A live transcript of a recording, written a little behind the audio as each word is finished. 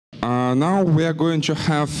Now we are going to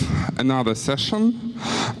have another session.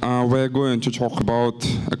 We are going to talk about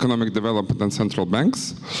economic development and central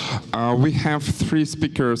banks. We have 3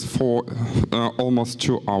 speakers for almost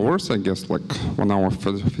 2 hours, I guess like 1 hour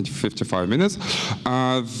 55 minutes.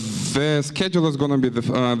 The schedule is going to be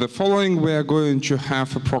the following. We are going to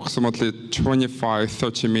have approximately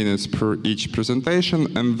 25-30 minutes per each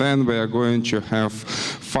presentation, and then we are going to have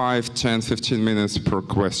 5, 10, 15 minutes per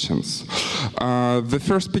questions. The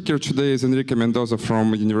first speaker today is Enrique Mendoza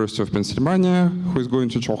from University of Pennsylvania, who is going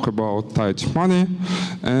to talk about tight money,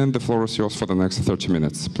 and the floor is yours for the next 30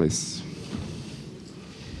 minutes, please.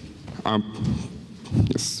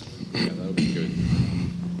 Yes. Yeah, that would be good.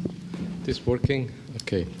 This working?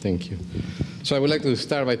 Okay, thank you. So I would like to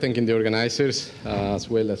start by thanking the organizers, as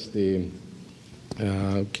well as the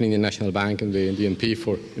Canadian National Bank and the DNP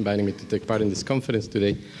for inviting me to take part in this conference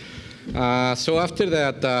today. So after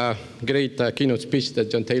that great keynote speech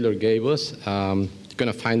that John Taylor gave us, you're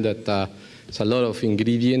going to find that there's a lot of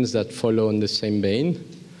ingredients that follow in the same vein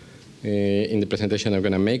in the presentation I'm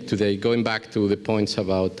going to make today, going back to the points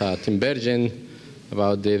about Tim Bergen,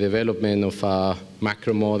 about the development of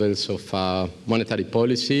macro models of monetary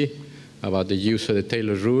policy, about the use of the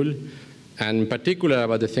Taylor rule, and in particular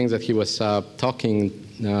about the things that he was talking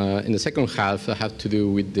in the second half that have to do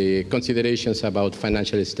with the considerations about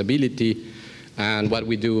financial stability and what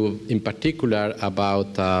we do in particular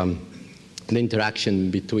about the interaction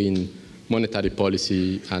between monetary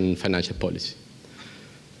policy and financial policy.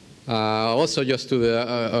 Also, just to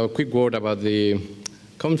a quick word about the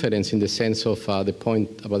conference in the sense of the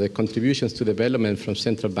point about the contributions to development from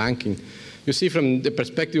central banking. You see from the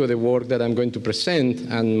perspective of the work that I'm going to present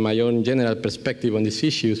and my own general perspective on these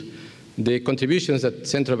issues, the contributions that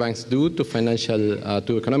central banks do to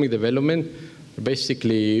to economic development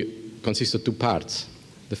basically consist of 2 parts.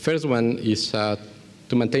 The first one is to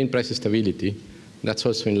maintain price stability. That's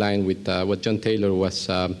also in line with what John Taylor was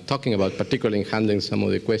talking about, particularly in handling some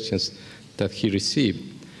of the questions that he received.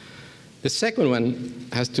 The second one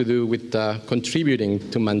has to do with contributing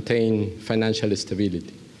to maintain financial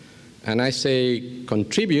stability. And I say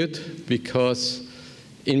contribute because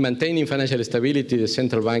in maintaining financial stability, the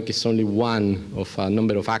central bank is only one of a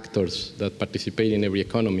number of actors that participate in every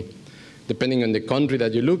economy. Depending on the country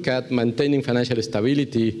that you look at, maintaining financial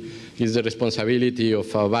stability is the responsibility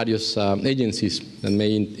of various agencies that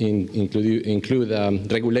may include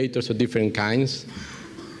regulators of different kinds,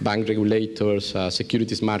 bank regulators,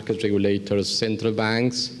 securities market regulators, central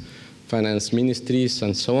banks, finance ministries,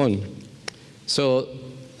 and so on. So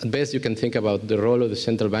at best, you can think about the role of the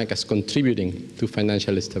central bank as contributing to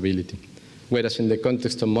financial stability, whereas in the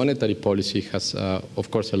context of monetary policy, it has, of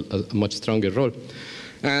course, a much stronger role.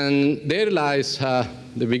 And there lies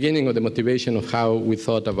the beginning of the motivation of how we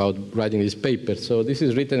thought about writing this paper. So this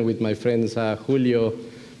is written with my friends Julio,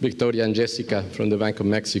 Victoria, and Jessica from the Bank of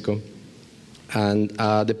Mexico. And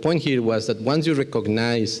the point here was that once you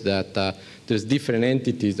recognize that there's different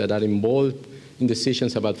entities that are involved in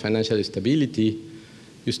decisions about financial stability,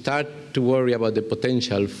 you start to worry about the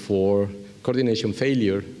potential for coordination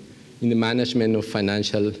failure in the management of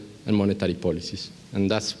financial and monetary policies.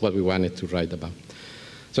 And that's what we wanted to write about.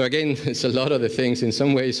 So again, it's a lot of the things. In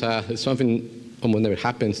some ways, something almost never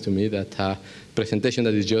happens to me, that presentation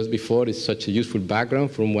that is just before is such a useful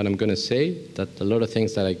background from what I'm going to say, that a lot of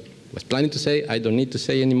things that I was planning to say, I don't need to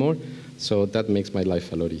say anymore. So that makes my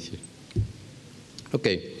life a lot easier.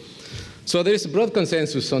 Okay. So there is a broad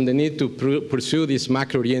consensus on the need to pursue these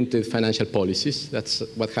macro-oriented financial policies. That's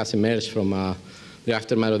what has emerged from the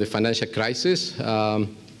aftermath of the financial crisis.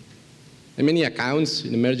 In many accounts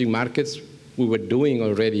in emerging markets, we were doing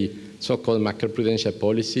already so-called macroprudential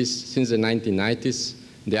policies since the 1990s,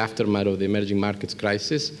 the aftermath of the emerging markets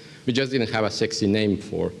crisis. We just didn't have a sexy name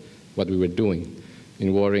for what we were doing,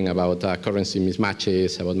 in worrying about currency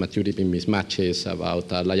mismatches, about maturity mismatches,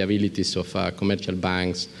 about liabilities of commercial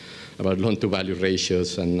banks, about loan-to-value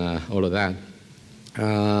ratios, and all of that.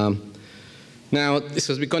 Now, this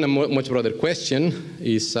has become a much broader question.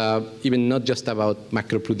 It's even not just about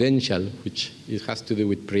macroprudential, which it has to do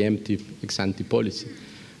with preemptive ex-ante policy.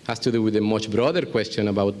 It has to do with a much broader question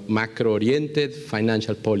about macro-oriented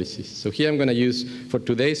financial policies. So here I'm going to use, for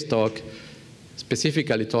today's talk,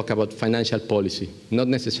 specifically talk about financial policy, not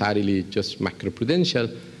necessarily just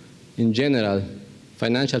macroprudential. In general,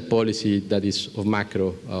 financial policy that is of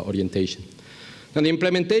macro orientation. And the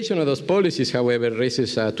implementation of those policies, however,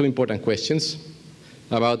 raises 2 important questions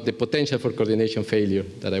about the potential for coordination failure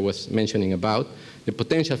that I was mentioning about, the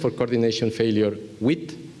potential for coordination failure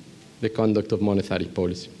with the conduct of monetary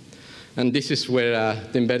policy. And this is where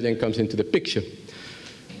Tim Bergen comes into the picture.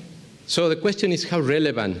 So the question is, how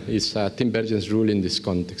relevant is Tim Bergen's rule in this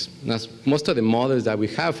context? And as most of the models that we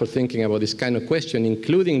have for thinking about this kind of question,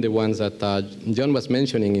 including the ones that John was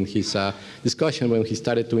mentioning in his discussion when he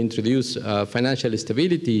started to introduce financial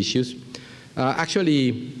stability issues,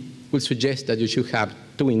 actually will suggest that you should have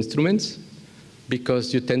two instruments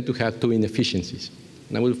because you tend to have two inefficiencies.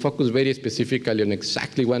 And I will focus very specifically on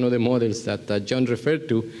exactly one of the models that John referred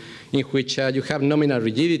to, in which you have nominal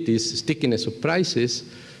rigidities, stickiness of prices,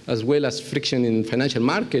 as well as friction in financial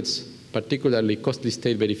markets, particularly costly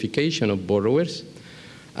state verification of borrowers.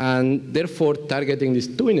 And therefore, targeting these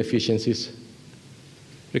two inefficiencies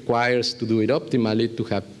requires, to do it optimally, to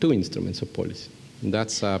have two instruments of policy. And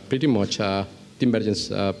that's pretty much Tim Bergen's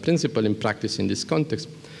principle in practice in this context.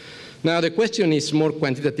 Now, the question is more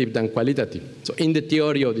quantitative than qualitative. So in the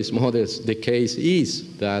theory of these models, the case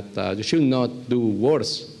is that you should not do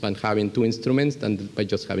worse by having two instruments than by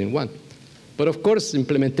just having one. But of course,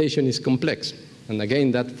 implementation is complex. And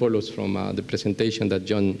again, that follows from the presentation that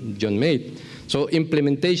John made. So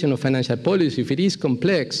implementation of financial policy, if it is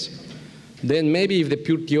complex, then maybe if the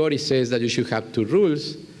pure theory says that you should have two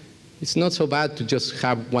rules, it's not so bad to just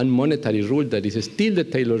have one monetary rule that is still the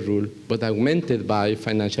Taylor rule, but augmented by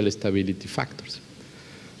financial stability factors.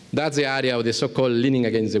 That's the area of the so-called leaning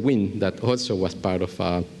against the wind that also was part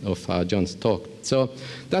of John's talk. So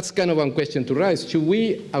that's kind of one question to raise. Should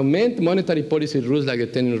we augment monetary policy rules like the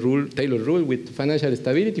Taylor rule with financial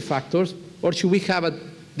stability factors, or should we have a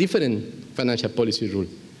different financial policy rule?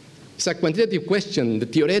 It's a quantitative question. The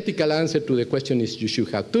theoretical answer to the question is you should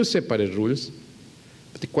have two separate rules.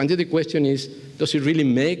 But the quantitative question is, does it really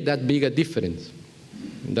make that big a difference?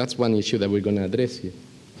 And that's one issue that we're going to address here.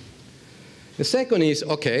 The second is,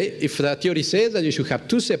 okay, if the theory says that you should have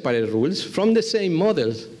two separate rules from the same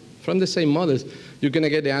models, you're going to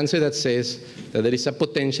get the answer that says that there is a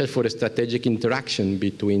potential for a strategic interaction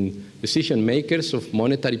between decision makers of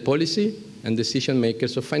monetary policy and decision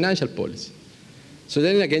makers of financial policy. So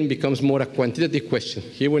then again becomes more a quantitative question.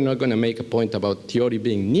 Here we're not going to make a point about theory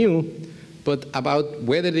being new, but about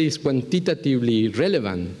whether it is quantitatively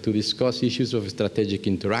relevant to discuss issues of strategic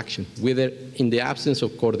interaction, whether in the absence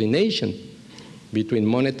of coordination between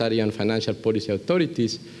monetary and financial policy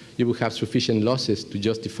authorities, you will have sufficient losses to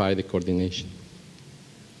justify the coordination.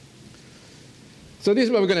 So this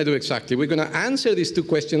is what we're going to do exactly. We're going to answer these two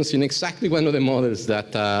questions in exactly one of the models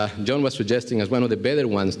that John was suggesting as one of the better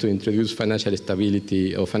ones to introduce financial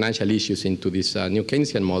stability or financial issues into these new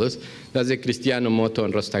Keynesian models. That's the Cristiano, Motto,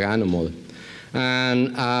 and Rostagano model.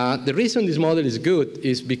 And the reason this model is good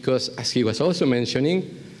is because, as he was also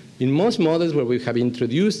mentioning, in most models where we have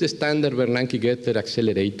introduced the standard Bernanke-Getter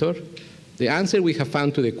accelerator, the answer we have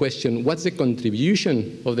found to the question, what's the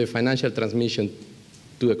contribution of the financial transmission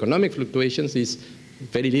to economic fluctuations, is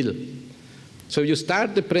very little. So you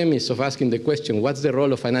start the premise of asking the question, what's the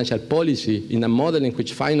role of financial policy in a model in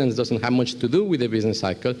which finance doesn't have much to do with the business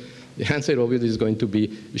cycle? The answer obviously is going to be,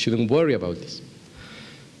 you shouldn't worry about this.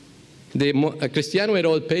 The Cristiano et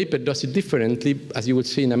al. Paper does it differently, as you will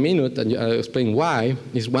see in a minute, and I'll explain why.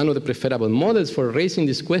 It's one of the preferable models for raising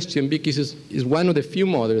this question because it's one of the few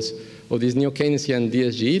models of this new Keynesian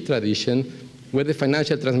DSGE tradition where the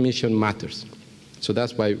financial transmission matters. So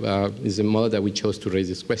that's why it's the model that we chose to raise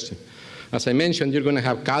this question. As I mentioned, you're going to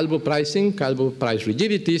have Calvo pricing, Calvo price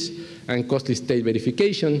rigidities, and costly state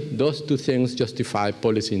verification. Those two things justify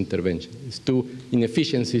policy intervention. It's two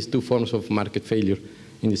inefficiencies, two forms of market failure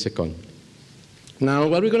in this economy. Now,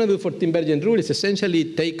 what we're going to do for Tim Bergen rule is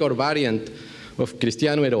essentially take our variant of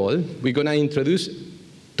Cristiano et al. We're going to introduce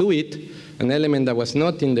to it an element that was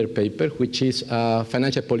not in their paper, which is a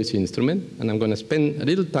financial policy instrument. And I'm going to spend a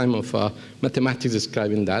little time of mathematics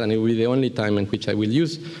describing that, and it will be the only time in which I will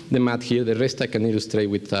use the math here. The rest I can illustrate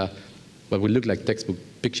with what will look like textbook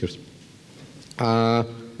pictures.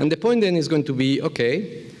 And the point then is going to be,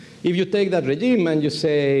 okay, if you take that regime and you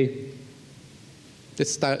say,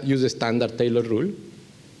 let's use a standard Taylor rule.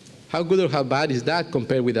 How good or how bad is that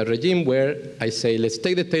compared with a regime where I say, let's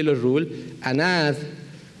take the Taylor rule and add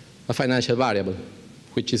a financial variable,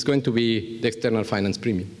 which is going to be the external finance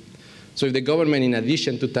premium. So if the government, in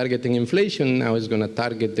addition to targeting inflation, now is going to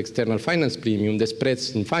target the external finance premium, the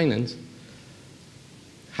spreads in finance,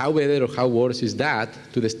 how better or how worse is that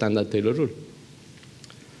to the standard Taylor rule?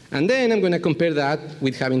 And then I'm going to compare that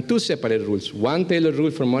with having two separate rules, one Taylor rule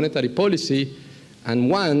for monetary policy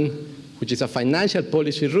and one which is a financial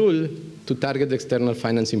policy rule to target the external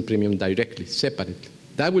financing premium directly, separately.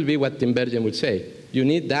 That will be what Tim Bergen would say. You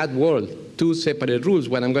need that world, two separate rules,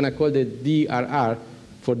 what I'm going to call the DRR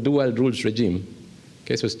for dual rules regime.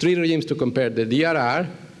 Okay, so it's three regimes to compare: the DRR,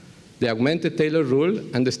 the augmented Taylor rule,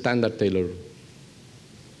 and the standard Taylor rule.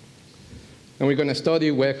 And we're going to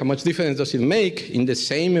study how much difference does it make in the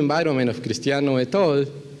same environment of Cristiano et al.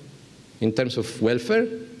 In terms of welfare.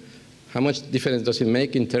 How much difference does it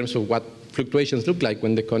make in terms of what fluctuations look like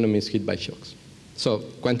when the economy is hit by shocks? So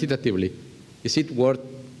quantitatively, is it worth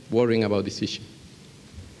worrying about this issue?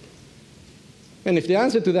 And if the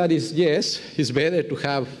answer to that is yes, it's better to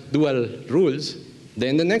have dual rules,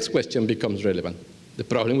 then the next question becomes relevant. The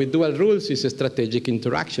problem with dual rules is a strategic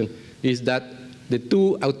interaction, is that the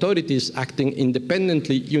two authorities acting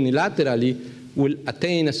independently, unilaterally, will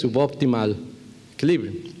attain a suboptimal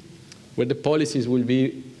equilibrium, where the policies will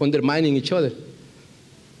be undermining each other.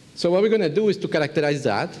 So what we're going to do is to characterize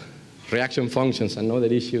that. Reaction functions, another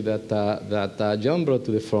issue that John brought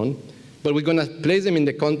to the front. But we're going to place them in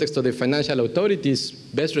the context of the financial authority's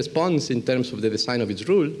best response in terms of the design of its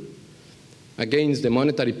rule against the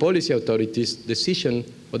monetary policy authority's decision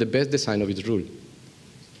of the best design of its rule.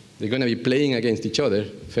 They're going to be playing against each other.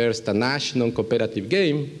 First, a Nash non-cooperative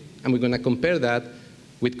game, and we're going to compare that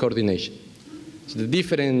with coordination. So the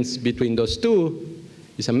difference between those two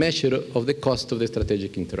is a measure of the cost of the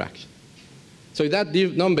strategic interaction. So if that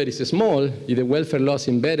number is small, if the welfare loss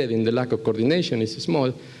embedded in the lack of coordination is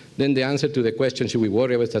small, then the answer to the question, should we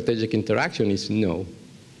worry about strategic interaction, is no.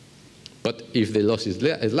 But if the loss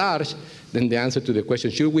is large, then the answer to the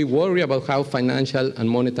question, should we worry about how financial and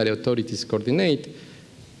monetary authorities coordinate,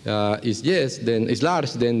 is yes, then is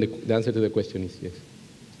large, then the answer to the question is yes.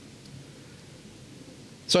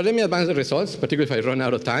 So let me advance the results, particularly if I run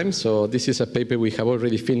out of time. So this is a paper we have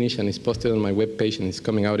already finished and it's posted on my webpage and it's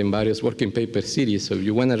coming out in various working paper series. So if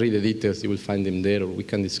you want to read the details, you will find them there or we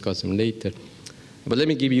can discuss them later. But let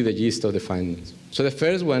me give you the gist of the findings. So the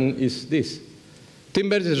first one is this.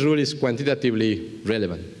 Tinbergen's rule is quantitatively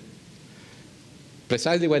relevant.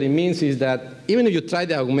 Precisely what it means is that even if you try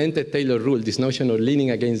the augmented Taylor rule, this notion of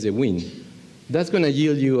leaning against the wind, that's going to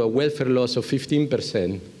yield you a welfare loss of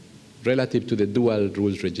 15% relative to the dual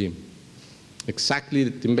rules regime. Exactly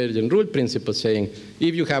the Tinbergen rule principle saying,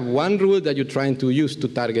 if you have one rule that you're trying to use to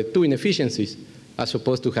target two inefficiencies, as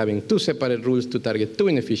opposed to having two separate rules to target two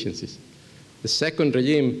inefficiencies, the second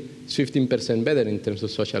regime is 15% better in terms of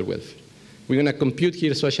social welfare. We're going to compute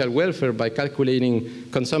here social welfare by calculating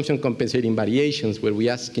consumption compensating variations, where we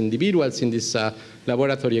ask individuals in this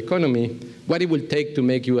laboratory economy what it will take to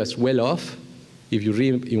make you as well off if you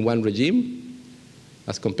live in one regime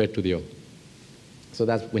as compared to the other. So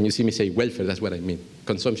that's when you see me say welfare, that's what I mean.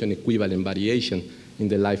 Consumption equivalent variation in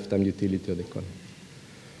the lifetime utility of the economy.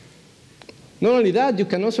 Not only that, you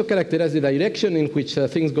can also characterize the direction in which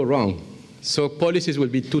things go wrong. So policies will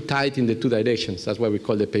be too tight in the two directions. That's why we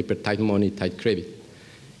call the paper tight money, tight credit.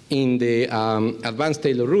 In the advanced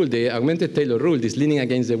Taylor rule, the augmented Taylor rule, this leaning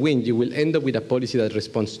against the wind, you will end up with a policy that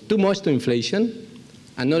responds too much to inflation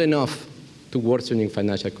and not enough to worsening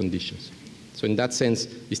financial conditions. So in that sense,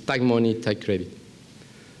 it's tight money, tight credit.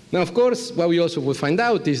 Now, of course, what we also will find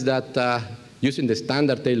out is that using the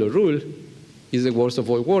standard Taylor rule is the worst of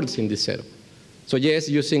all worlds in this setup. So yes,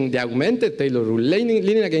 using the augmented Taylor rule,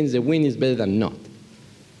 leaning against the wind is better than not.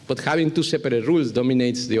 But having two separate rules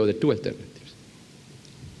dominates the other two alternatives.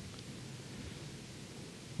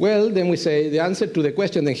 Well, then we say the answer to the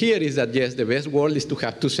question then here is that yes, the best world is to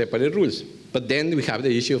have two separate rules. But then we have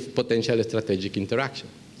the issue of potential strategic interaction.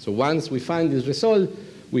 So once we find this result,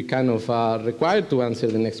 we kind of are required to answer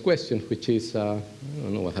the next question, which is, I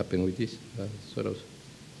don't know what happened with this, sort of,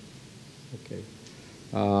 okay.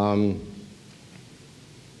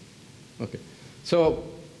 Okay, so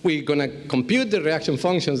we're going to compute the reaction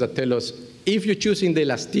functions that tell us if you're choosing the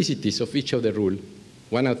elasticities of each of the rule.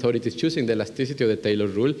 One authority is choosing the elasticity of the Taylor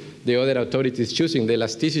rule, the other authority is choosing the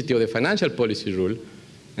elasticity of the financial policy rule,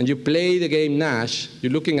 and you play the game Nash,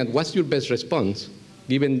 you're looking at what's your best response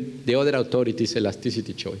given the other authority's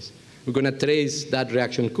elasticity choice. We're going to trace that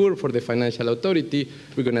reaction curve for the financial authority.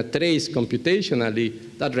 We're going to trace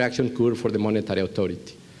computationally that reaction curve for the monetary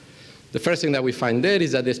authority. The first thing that we find there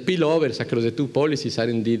is that the spillovers across the two policies are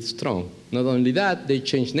indeed strong. Not only that, they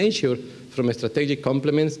change nature from strategic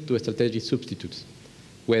complements to strategic substitutes.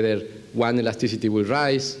 Whether one elasticity will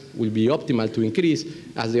rise, will be optimal to increase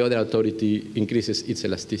as the other authority increases its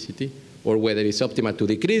elasticity, or whether it's optimal to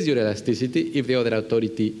decrease your elasticity if the other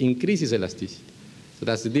authority increases elasticity. So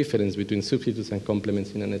that's the difference between substitutes and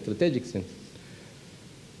complements in a strategic sense.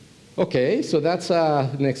 Okay, so that's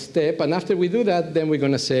the next step. And after we do that, then we're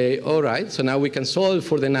going to say, all right, so now we can solve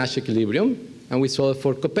for the Nash equilibrium, and we solve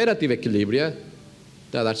for cooperative equilibria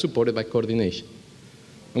that are supported by coordination.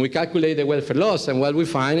 And we calculate the welfare loss, and what we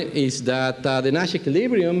find is that the Nash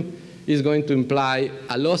equilibrium is going to imply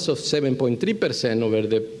a loss of 7.3% over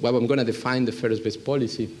what I'm going to define the first best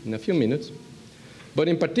policy in a few minutes. But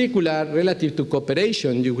in particular, relative to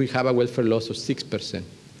cooperation, you will have a welfare loss of 6%.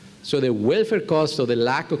 So the welfare cost of the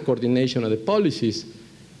lack of coordination of the policies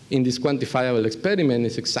in this quantifiable experiment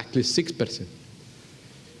is exactly 6%.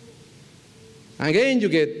 Again, you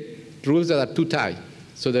get rules that are too tight.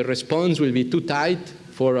 So the response will be too tight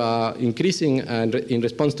for increasing in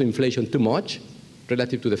response to inflation too much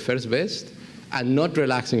relative to the first best, and not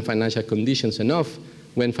relaxing financial conditions enough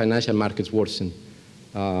when financial markets worsen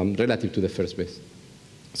relative to the first best.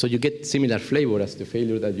 So you get similar flavor as the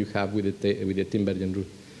failure that you have with the Tinbergen rule.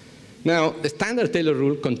 Now, the standard Taylor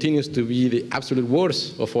rule continues to be the absolute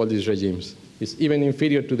worst of all these regimes. It's even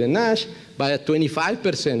inferior to the Nash by a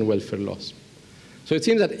 25% welfare loss. So it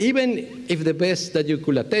seems that even if the best that you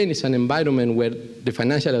could attain is an environment where the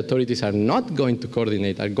financial authorities are not going to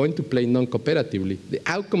coordinate, are going to play non-cooperatively, the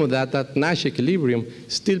outcome of that Nash equilibrium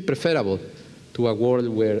is still preferable to a world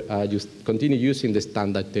where you continue using the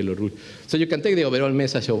standard Taylor rule. So you can take the overall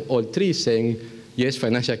message of all three saying, yes,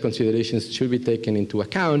 financial considerations should be taken into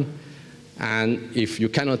account, and if you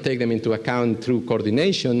cannot take them into account through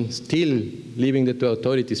coordination, still leaving the two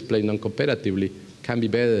authorities play non-cooperatively can be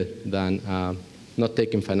better than not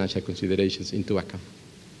taking financial considerations into account.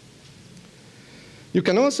 You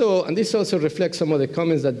can also, and this also reflects some of the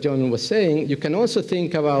comments that John was saying, you can also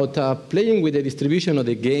think about playing with the distribution of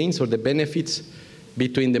the gains or the benefits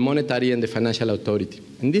between the monetary and the financial authority.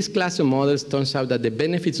 In this class of models, it turns out that the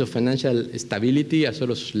benefits of financial stability are sort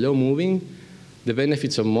of slow-moving. The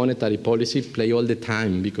benefits of monetary policy play all the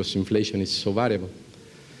time because inflation is so variable.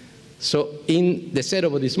 So in the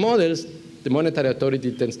setup of these models, the monetary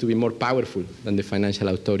authority tends to be more powerful than the financial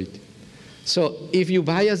authority. So if you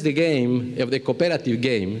bias the game of the cooperative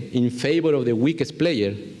game in favor of the weakest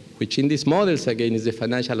player, which in these models again is the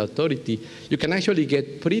financial authority, you can actually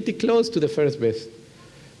get pretty close to the first best.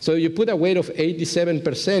 So you put a weight of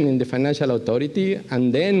 87% in the financial authority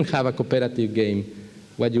and then have a cooperative game.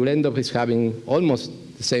 What you'll end up is having almost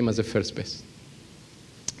the same as the first best.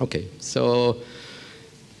 Okay, so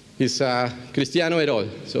it's Cristiano et al.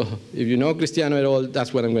 So if you know Cristiano et al.,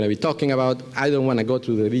 that's what I'm going to be talking about. I don't want to go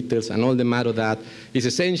through the details and all the matter of that. It's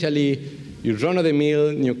essentially your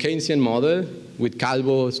run-of-the-mill New Keynesian model with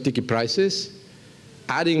Calvo sticky prices,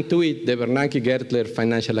 adding to it the Bernanke-Gertler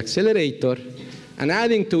financial accelerator, and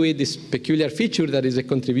adding to it this peculiar feature that is a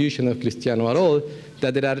contribution of Cristiano et al.,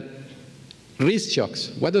 that there are risk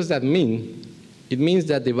shocks. What does that mean? It means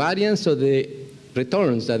that the variance of the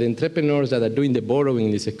returns that entrepreneurs that are doing the borrowing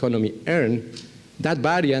in this economy earn, that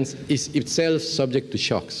variance is itself subject to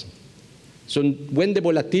shocks. So when the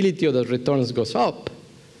volatility of the returns goes up,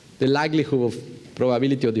 the likelihood of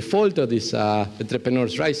probability of default of these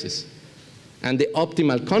entrepreneurs rises. And the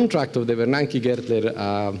optimal contract of the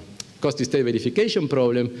Bernanke-Gertler cost-state verification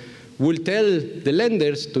problem will tell the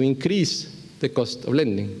lenders to increase the cost of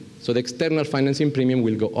lending. So the external financing premium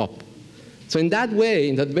will go up. So in that way,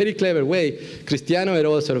 in that very clever way, Cristiano et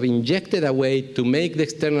al. Sort of injected a way to make the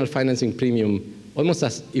external financing premium almost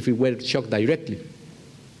as if it were shocked directly,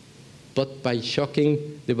 but by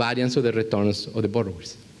shocking the variance of the returns of the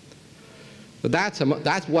borrowers. So that's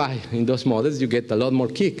why in those models you get a lot more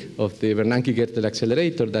kick of the Bernanke-Gertler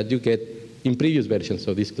accelerator that you get in previous versions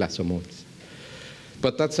of this class of models.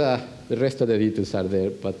 But that's, the rest of the details are there.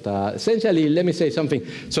 But essentially, let me say something.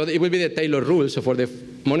 So it will be the Taylor rule. So for the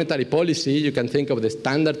monetary policy, you can think of the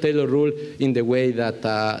standard Taylor rule in the way that,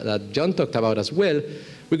 that John talked about as well.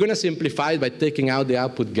 We're going to simplify it by taking out the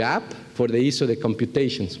output gap for the ease of the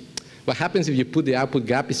computations. What happens if you put the output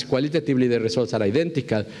gap is qualitatively the results are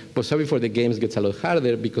identical, but sorry for the games gets a lot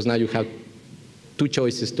harder because now you have two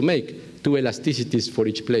choices to make, two elasticities for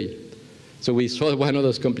each player. So we solved one of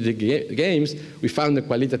those complicated games. We found that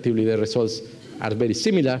qualitatively the results are very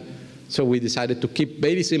similar. So we decided to keep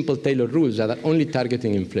very simple Taylor rules that are only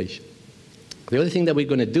targeting inflation. The other thing that we're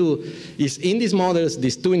going to do is in these models,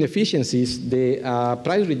 these two inefficiencies, the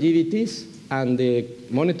price rigidities and the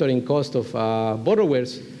monitoring cost of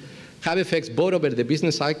borrowers have effects both over the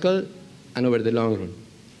business cycle and over the long run.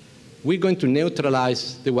 We're going to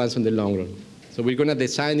neutralize the ones on the long run. So we're going to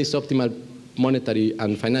design these optimal monetary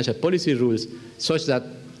and financial policy rules such that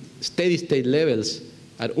steady-state levels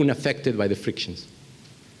are unaffected by the frictions.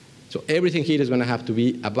 So everything here is going to have to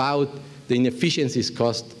be about the inefficiencies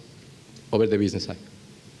caused over the business cycle.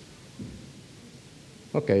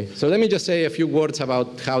 Okay, so let me just say a few words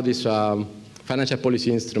about how this financial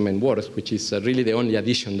policy instrument works, which is really the only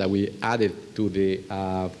addition that we added to the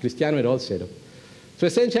Cristiano et al. Setup. So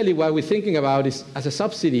essentially what we're thinking about is as a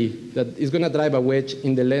subsidy that is going to drive a wedge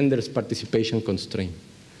in the lender's participation constraint.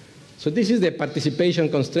 So this is the participation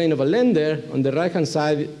constraint of a lender. On the right-hand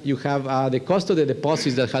side, you have the cost of the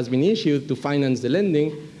deposits that has been issued to finance the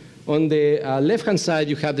lending. On the left-hand side,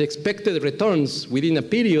 you have the expected returns within a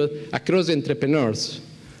period across the entrepreneurs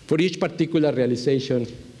for each particular realization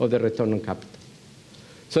of the return on capital.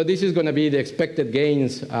 So this is going to be the expected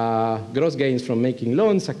gains, gross gains from making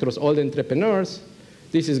loans across all the entrepreneurs.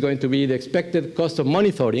 This is going to be the expected cost of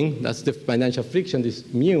monitoring. That's the financial friction, this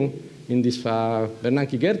mu, in this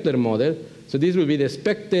Bernanke-Gertler model. So this will be the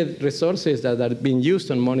expected resources that are being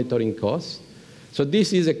used on monitoring costs. So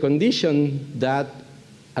this is a condition that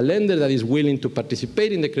a lender that is willing to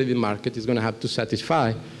participate in the credit market is going to have to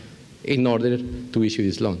satisfy in order to issue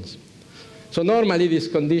these loans. So normally this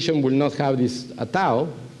condition will not have this tau.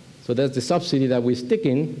 So that's the subsidy that we stick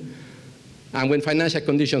in. And when financial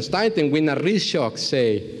conditions tighten, when a risk shock,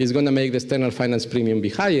 say, is going to make the external finance premium be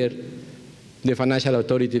higher, the financial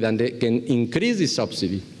authority then can increase the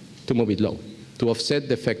subsidy to move it low, to offset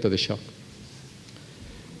the effect of the shock.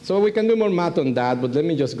 So we can do more math on that, but let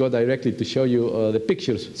me just go directly to show you the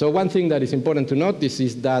pictures. So one thing that is important to notice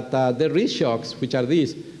is that the risk shocks, which are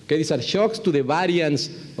these, okay, these are shocks to the variance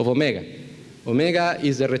of omega. Omega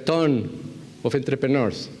is the return of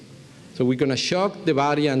entrepreneurs. So we're going to shock the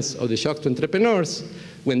variance of the shock to entrepreneurs.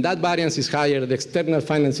 When that variance is higher, the external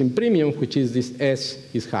financing premium, which is this S,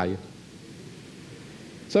 is higher.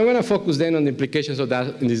 So I'm going to focus then on the implications of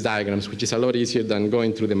that in these diagrams, which is a lot easier than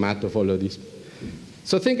going through the math of all of this.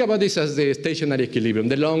 So think about this as the stationary equilibrium,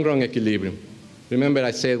 the long-run equilibrium. Remember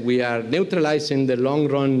I said we are neutralizing the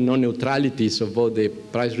long-run non-neutralities of both the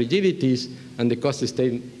price rigidities and the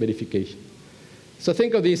cost-state verification. So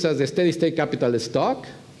think of this as the steady-state capital stock,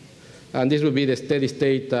 and this will be the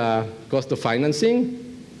steady-state cost of financing.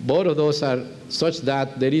 Both of those are such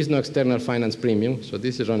that there is no external finance premium, so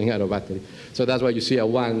this is running out of battery. So that's why you see a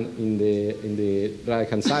 1 in the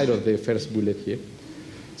right-hand side of the first bullet here.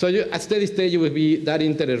 So at steady state, you will be that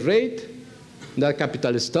interest rate, that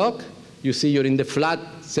capital stock. You see you're in the flat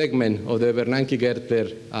segment of the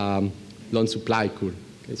Bernanke-Gertler loan supply curve.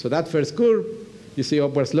 Okay, so that first curve, you see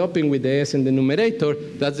upward sloping with the S in the numerator,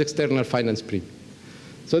 that's the external finance premium.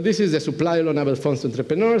 So this is the supply of loanable funds to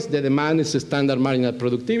entrepreneurs. The demand is the standard marginal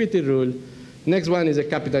productivity rule. Next one is the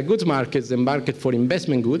capital goods markets, the market for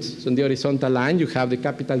investment goods. So on the horizontal line, you have the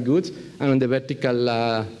capital goods, and on the vertical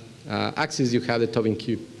axis, you have the Tobin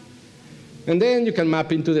cube. And then you can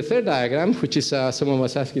map into the third diagram, which is someone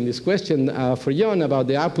was asking this question for John about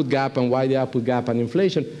the output gap and why the output gap and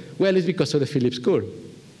inflation. Well, it's because of the Phillips curve.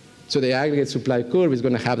 So the aggregate supply curve is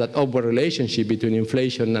going to have that upward relationship between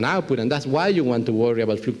inflation and output, and that's why you want to worry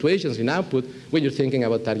about fluctuations in output when you're thinking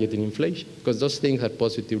about targeting inflation, because those things are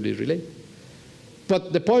positively related.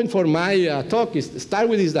 But the point for my talk is start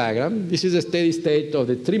with this diagram. This is a steady state of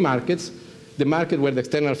the three markets: the market where the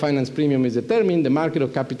external finance premium is determined, the market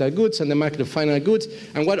of capital goods, and the market of final goods.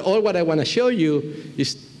 And what I want to show you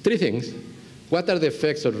is three things. What are the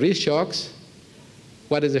effects of risk shocks?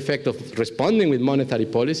 What is the effect of responding with monetary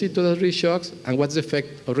policy to those risk shocks? And what's the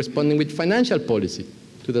effect of responding with financial policy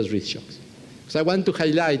to those risk shocks? So I want to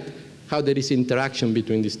highlight how there is interaction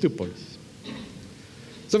between these two policies.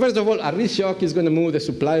 So first of all, a risk shock is going to move the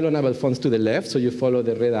supply loanable funds to the left, so you follow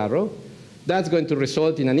the red arrow. That's going to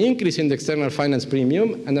result in an increase in the external finance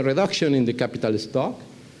premium and a reduction in the capital stock,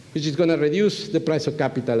 which is going to reduce the price of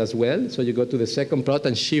capital as well. So you go to the second plot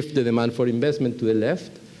and shift the demand for investment to the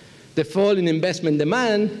left. The fall in investment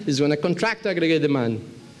demand is going to contract aggregate demand.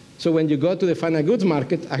 So when you go to the final goods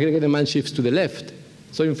market, aggregate demand shifts to the left.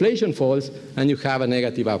 So inflation falls, and you have a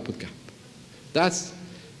negative output gap. That's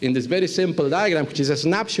in this very simple diagram, which is a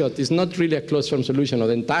snapshot. It's not really a closed-form solution of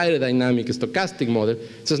the entire dynamic stochastic model.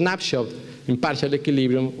 It's a snapshot in partial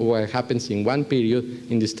equilibrium of what happens in one period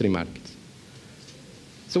in these three markets.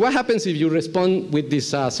 So what happens if you respond with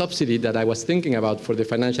this subsidy that I was thinking about for the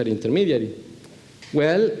financial intermediary?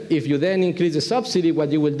 Well, if you then increase the subsidy,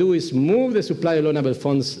 what you will do is move the supply of loanable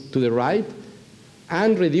funds to the right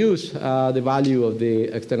and reduce the value of the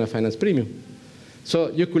external finance premium. So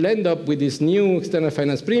you could end up with this new external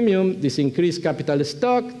finance premium, this increased capital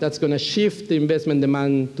stock, that's going to shift the investment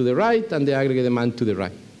demand to the right and the aggregate demand to the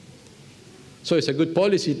right. So it's a good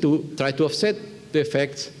policy to try to offset the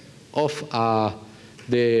effects of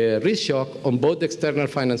the risk shock on both the external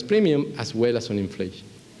finance premium as well as on inflation.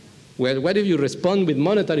 Well, what if you respond with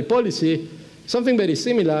monetary policy? Something very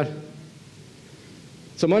similar.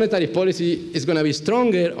 So monetary policy is going to be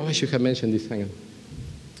stronger. Oh, I should have mentioned this. Hang on.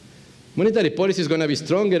 Monetary policy is going to be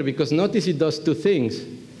stronger because notice it does two things.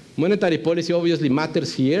 Monetary policy obviously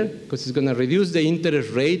matters here because it's going to reduce the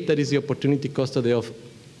interest rate, that is the opportunity cost of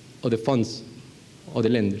the funds, of the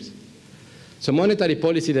lenders. So monetary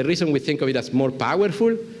policy, the reason we think of it as more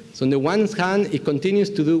powerful, so on the one hand, it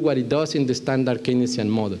continues to do what it does in the standard Keynesian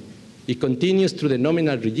model. It continues through the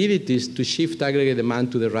nominal rigidities to shift aggregate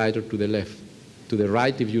demand to the right or to the left. To the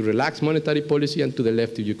right if you relax monetary policy, and to the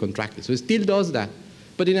left if you contract it. So it still does that.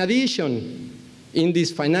 But in addition, in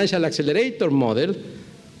this financial accelerator model,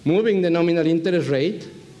 moving the nominal interest rate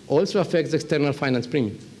also affects the external finance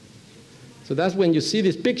premium. So that's when you see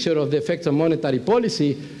this picture of the effects of monetary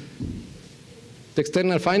policy, the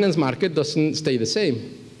external finance market doesn't stay the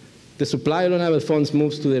same. The supply of loanable funds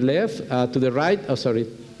moves to the left, to the right,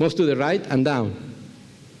 moves to the right and down.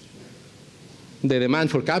 The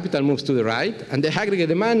demand for capital moves to the right, and the aggregate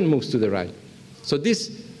demand moves to the right. So this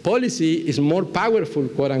policy is more powerful,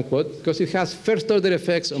 quote unquote, because it has first-order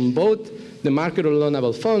effects on both the market of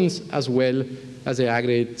loanable funds as well as the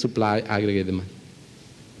aggregate supply, aggregate demand.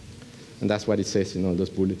 And that's what it says in all those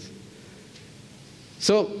bullets.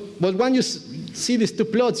 So, but when you see these two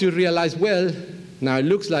plots, you realize, well, now it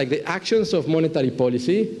looks like the actions of monetary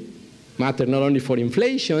policy matter not only for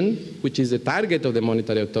inflation, which is the target of the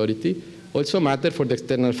monetary authority, also matter for the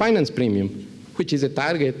external finance premium, which is the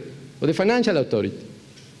target of the financial authority.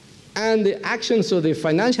 And the actions of the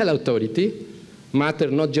financial authority matter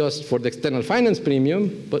not just for the external finance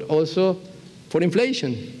premium, but also for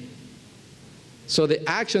inflation. So the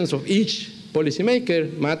actions of each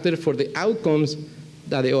policymaker matter for the outcomes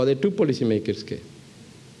that the other two policymakers get.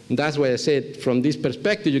 And that's why I said from this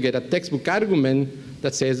perspective, you get a textbook argument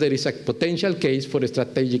that says there is a potential case for a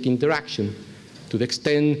strategic interaction to the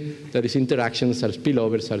extent that these interactions or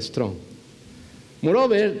spillovers are strong.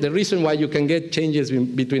 Moreover, the reason why you can get changes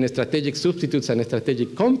between strategic substitutes and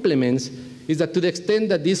strategic complements is that to the extent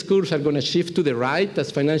that these curves are going to shift to the right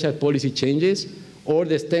as financial policy changes, or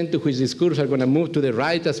the extent to which these curves are going to move to the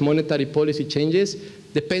right as monetary policy changes,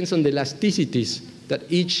 depends on the elasticities that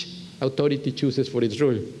each authority chooses for its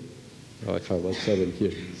rule. Oh, I have about 7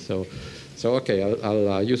 here. So okay,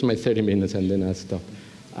 I'll use my 30 minutes and then I'll stop.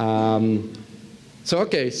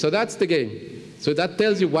 So that's the game. So that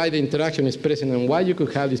tells you why the interaction is present and why you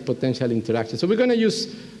could have this potential interaction. So we're going to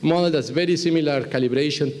use a model that's very similar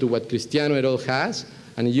calibration to what Cristiano et al. Has,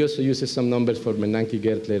 and it also uses some numbers for Bernanke,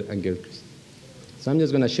 Gertler, and Gilchrist. So I'm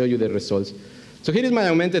just going to show you the results. So here is my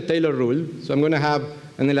augmented Taylor rule. So I'm going to have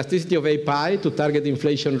an elasticity of A pi to target the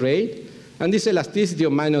inflation rate, and this elasticity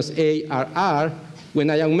of minus ARR when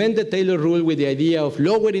I augment the Taylor rule with the idea of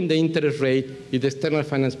lowering the interest rate if the external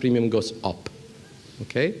finance premium goes up.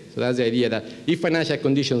 Okay? So that's the idea that if financial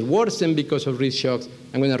conditions worsen because of risk shocks,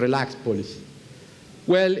 I'm going to relax policy.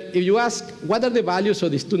 Well, if you ask what are the values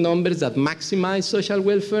of these two numbers that maximize social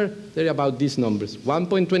welfare, they're about these numbers,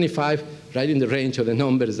 1.25, right in the range of the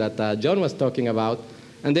numbers that John was talking about,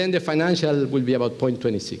 and then the financial will be about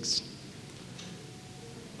 0.26.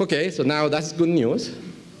 Okay, so now that's good news.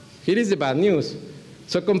 Here is the bad news.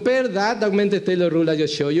 So compare that augmented Taylor rule I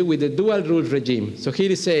just showed you with the dual rule regime. So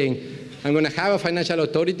here is saying, I'm going to have a financial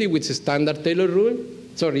authority with a standard Taylor rule,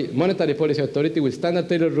 monetary policy authority with standard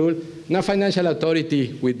Taylor rule, now financial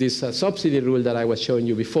authority with this subsidy rule that I was showing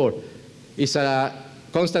you before. It's a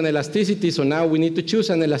constant elasticity, so now we need to choose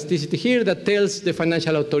an elasticity here that tells the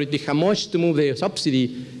financial authority how much to move the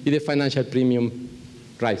subsidy if the financial premium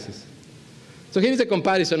rises. So here's the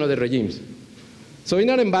comparison of the regimes. So in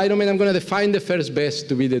our environment, I'm going to define the first best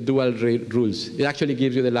to be the dual rules. It actually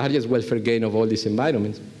gives you the largest welfare gain of all these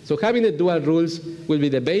environments. So having the dual rules will be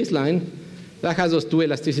the baseline. That has those two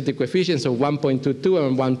elasticity coefficients of 1.22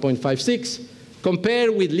 and 1.56.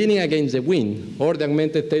 Compared with leaning against the wind, or the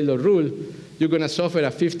augmented Taylor rule, you're going to suffer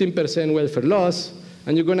a 15% welfare loss,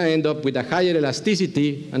 and you're going to end up with a higher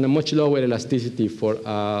elasticity and a much lower elasticity for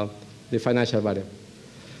the financial variable.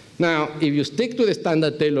 Now, if you stick to the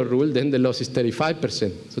standard Taylor rule, then the loss is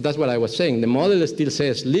 35%. So that's what I was saying. The model still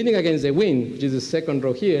says leaning against the wind, which is the second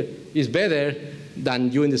row here, is better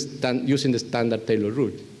than using the standard Taylor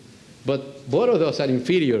rule. But both of those are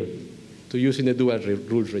inferior to using the dual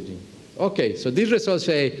rules regime. Okay, so these results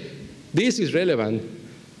say this is relevant,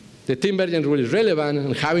 the Tinbergen rule is relevant,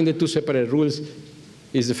 and having the two separate rules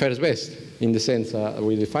is the first best in the sense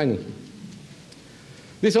we're defining.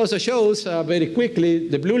 This also shows very quickly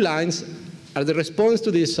the blue lines are the response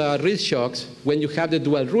to these risk shocks when you have the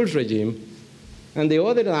dual rules regime, and the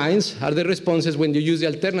other lines are the responses when you use the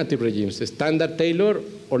alternative regimes, the standard Taylor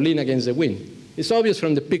or lean against the wind. It's obvious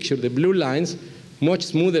from the picture, the blue lines, much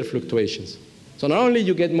smoother fluctuations. So not only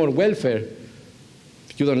you get more welfare,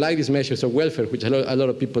 if you don't like these measures of welfare, which a lot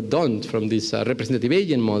of people don't from these representative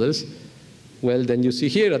agent models, well, then you see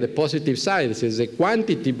here at the positive side, it says the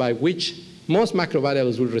quantity by which most macro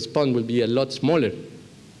variables will respond will be a lot smaller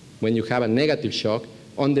when you have a negative shock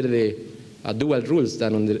under the dual rules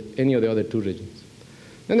than under any of the other two regimes.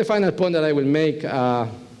 And the final point that I will make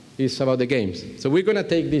is about the games. So we're going to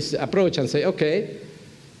take this approach and say, okay,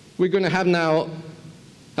 we're going to have now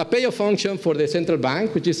a payoff function for the central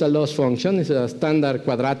bank, which is a loss function. It's a standard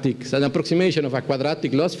quadratic, it's an approximation of a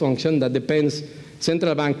quadratic loss function that depends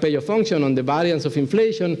central bank payoff function on the variance of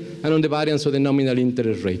inflation and on the variance of the nominal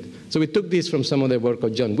interest rate. So we took this from some of the work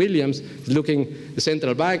of John Williams, looking the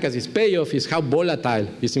central bank as its payoff is how volatile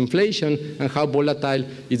is inflation and how volatile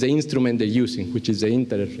is the instrument they're using, which is the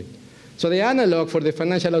interest rate. So the analog for the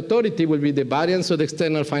financial authority will be the variance of the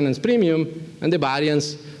external finance premium and the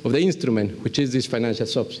variance of the instrument, which is this financial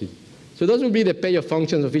subsidy. So those will be the payoff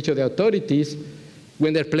functions of each of the authorities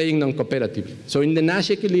when they're playing non-cooperatively. So in the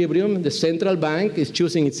Nash equilibrium, the central bank is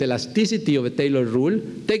choosing its elasticity of a Taylor rule,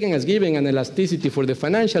 taking as given an elasticity for the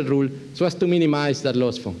financial rule so as to minimize that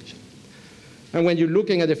loss function. And when you're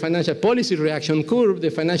looking at the financial policy reaction curve, the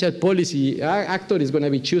financial policy actor is going to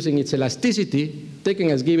be choosing its elasticity, taking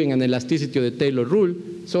as given an elasticity of the Taylor rule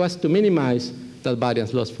so as to minimize that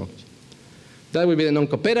variance loss function. That will be the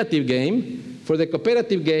non-cooperative game. For the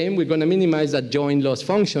cooperative game, we're going to minimize that joint loss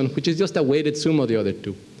function, which is just a weighted sum of the other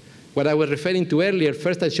two. What I was referring to earlier,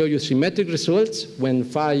 first I show you symmetric results when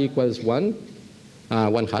phi equals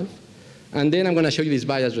 1/2. And then I'm going to show you this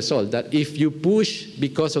biased result, that if you push,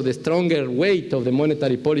 because of the stronger weight of the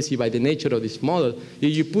monetary policy by the nature of this model,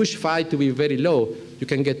 if you push phi to be very low, you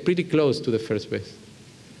can get pretty close to the first best.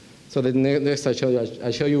 So the next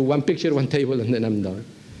I'll show you one picture, one table, and then I'm done.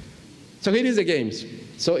 So here is the games.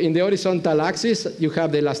 So in the horizontal axis, you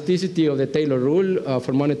have the elasticity of the Taylor rule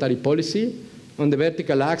for monetary policy. On the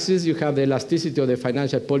vertical axis, you have the elasticity of the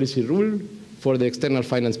financial policy rule for the external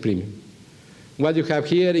finance premium. What you have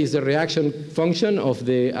here is the reaction function of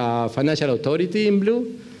the financial authority in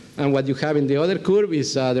blue, and what you have in the other curve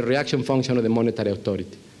is the reaction function of the monetary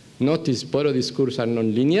authority. Notice both of these curves are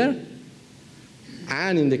nonlinear,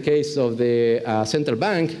 and in the case of the central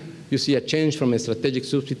bank, you see a change from a strategic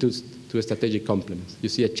substitutes to a strategic complements. You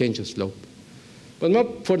see a change of slope. But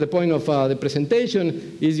not for the point of the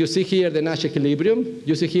presentation is you see here the Nash equilibrium,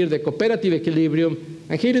 you see here the cooperative equilibrium,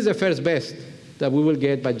 and here is the first best that we will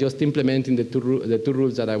get by just implementing the two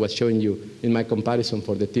rules that I was showing you in my comparison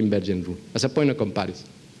for the Tinbergen rule, as a point of comparison.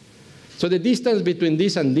 So the distance between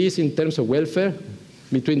this and this in terms of welfare,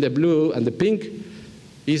 between the blue and the pink,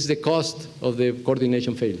 is the cost of the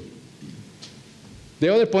coordination failure.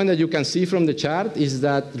 The other point that you can see from the chart is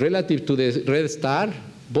that relative to the red star,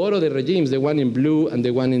 both of the regimes, the one in blue and the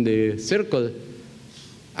one in the circle,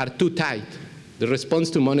 are too tight. The response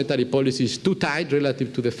to monetary policy is too tight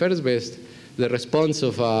relative to the first best. The response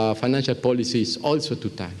of financial policy is also too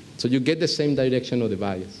tight. So you get the same direction of the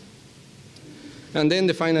bias. And then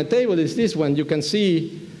the final table is this one. You can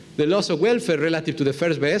see the loss of welfare relative to the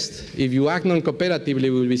first best. If you act non-cooperatively, it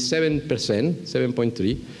will be 7%,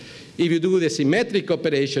 7.3. If you do the symmetric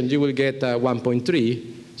operation, you will get 1.3.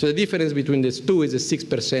 So the difference between these two is the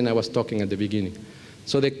 6% I was talking at the beginning.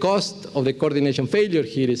 So the cost of the coordination failure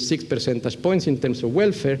here is 6 percentage points in terms of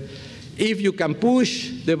welfare. If you can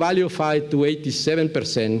push the value of phi to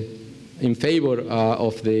 87% in favor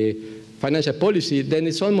of the financial policy, then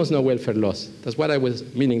it's almost no welfare loss. That's what I was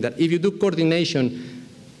meaning, that if you do coordination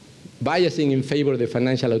biasing in favor of the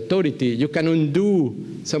financial authority, you can undo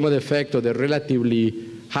some of the effect of the relatively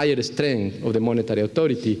higher strength of the monetary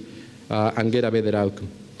authority and get a better outcome.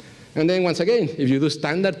 And then once again, if you do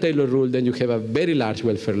standard Taylor rule, then you have a very large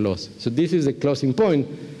welfare loss. So this is the closing point,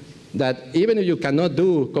 that even if you cannot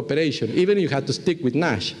do cooperation, even if you have to stick with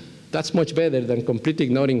Nash, that's much better than completely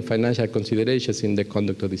ignoring financial considerations in the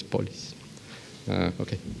conduct of this policy.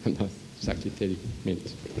 Okay, exactly 30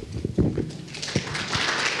 minutes.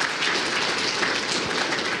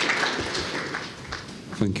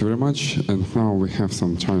 Thank you very much. And now we have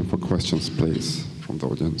some time for questions, please, from the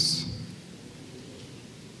audience.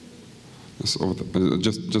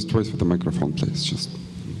 Just wait for the microphone, please.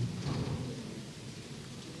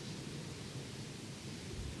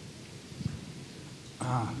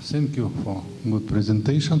 Thank you for good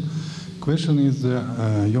presentation. Question is,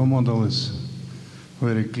 your model is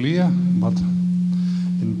very clear, but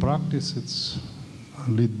in practice it's a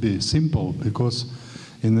little bit simple, because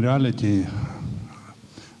in reality,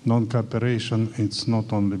 non-cooperation, it's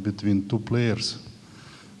not only between two players,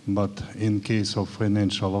 but in case of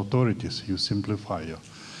financial authorities, you simplify.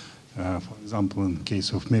 For example, in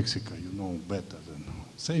case of Mexico, you know better than,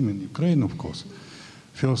 same in Ukraine, of course.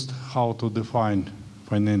 First, how to define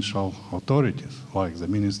financial authorities, like the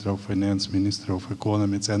Ministry of Finance, Ministry of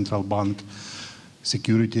Economy, Central Bank,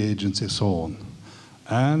 Security Agency, so on.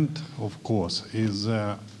 And, of course, is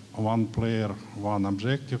one player, one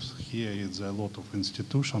objective. Here is a lot of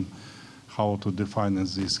institution. How to define in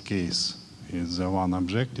this case is one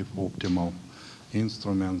objective, optimal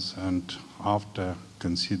instruments, and after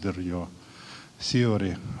consider your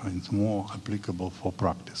theory, it's more applicable for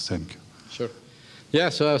practice. Thank you. Sure. Yeah,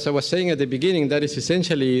 so as I was saying at the beginning, that is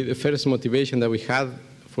essentially the first motivation that we had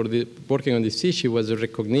for working on this issue was the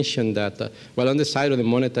recognition that, well, on the side of the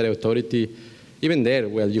monetary authority, even there,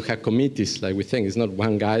 well, you have committees, like we think. It's not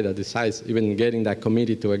one guy that decides. Even getting that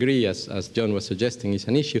committee to agree, as John was suggesting, is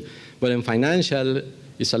an issue. But in financial,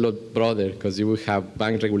 it's a lot broader, because you will have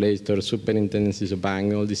bank regulators, superintendencies of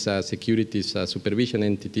banks, all these securities, supervision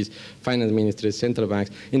entities, finance ministries, central banks.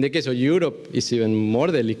 In the case of Europe, it's even more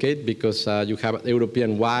delicate, because you have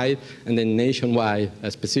European-wide and then nationwide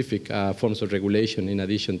specific forms of regulation in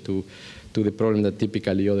addition to the problem that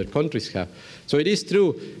typically other countries have. So it is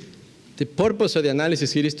true. The purpose of the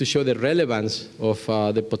analysis here is to show the relevance of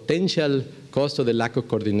the potential cost of the lack of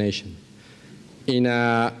coordination in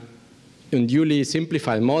a unduly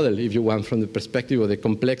simplified model, if you want, from the perspective of the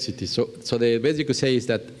complexity. So the best you could say is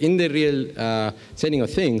that in the real setting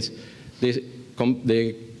of things,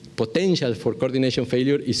 the potential for coordination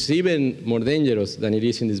failure is even more dangerous than it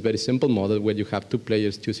is in this very simple model where you have two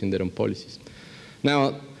players choosing their own policies.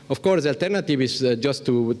 Now, of course, the alternative is just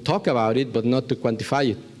to talk about it, but not to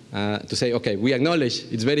quantify it. To say, okay, we acknowledge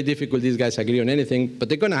it's very difficult, these guys agree on anything, but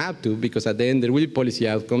they're going to have to, because at the end there will be policy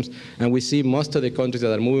outcomes, and we see most of the countries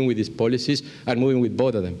that are moving with these policies are moving with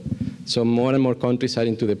both of them. So more and more countries are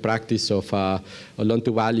into the practice of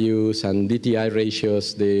loan-to-values and DTI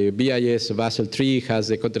ratios. The BIS Basel III has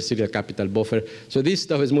the countercyclical capital buffer. So this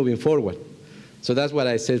stuff is moving forward. So that's what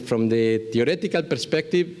I said. From the theoretical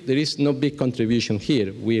perspective, there is no big contribution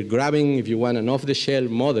here. We're grabbing, if you want, an off-the-shelf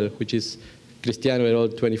model, which is Cristiano et al.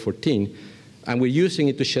 2014, and we're using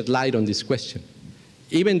it to shed light on this question.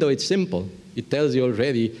 Even though it's simple, it tells you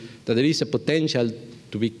already that there is a potential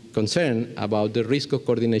to be concerned about the risk of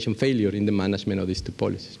coordination failure in the management of these two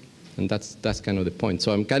policies. And that's kind of the point.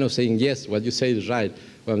 So I'm kind of saying, yes, what you say is right.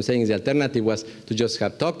 What I'm saying is the alternative was to just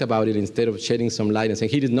have talked about it instead of shedding some light and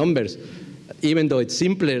saying, here is numbers. Even though it's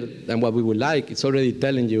simpler than what we would like, it's already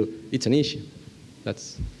telling you it's an issue.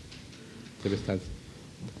 That's the best answer.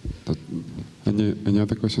 Any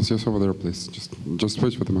other questions? Yes, over there, please. Just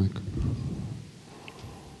wait for the mic.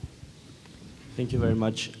 Thank you very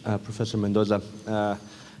much, Professor Mendoza.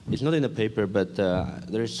 It's not in the paper, but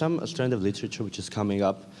there is some strand of literature which is coming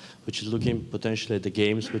up, which is looking potentially at the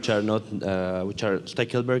games which are not, which are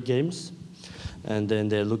Stackelberg games, and then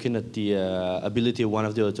they're looking at the ability of one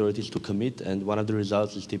of the authorities to commit, and one of the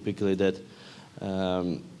results is typically that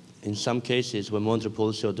in some cases when monetary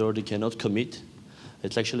policy authority cannot commit,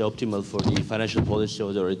 it's actually optimal for the financial policy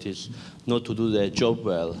authorities not to do their job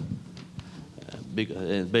well.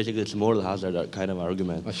 Basically, it's a moral hazard kind of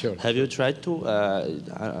argument. Oh, sure. Have you tried to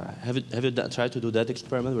tried to do that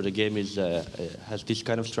experiment where the game is has this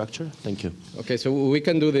kind of structure? Thank you. Okay, so we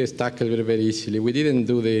can do the Stackelberg very easily. We didn't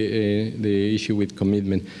do the issue with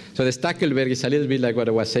commitment. So the Stackelberg is a little bit like what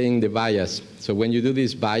I was saying, the bias. So when you do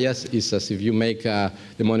this bias, it's as if you make the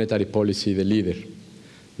monetary policy the leader.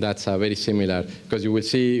 That's very similar, because you will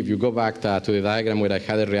see, if you go back to the diagram where I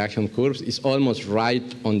had the reaction curves, it's almost right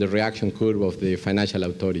on the reaction curve of the financial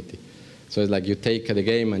authority. So it's like you take the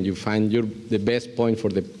game and you find the best point for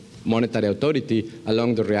the monetary authority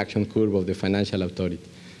along the reaction curve of the financial authority.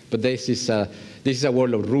 But this is a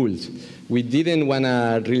world of rules. We didn't want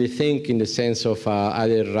to really think in the sense of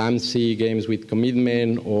either Ramsey games with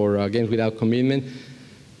commitment or games without commitment.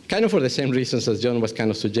 Kind of for the same reasons as John was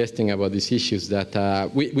kind of suggesting about these issues,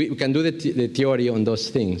 that we can do the theory on those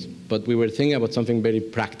things, but we were thinking about something very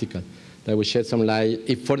practical that would shed some light,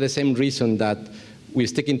 if for the same reason that we're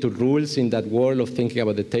sticking to rules in that world of thinking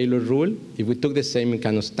about the Taylor rule. If we took the same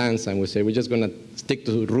kind of stance and we say we're just going to stick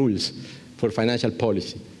to rules for financial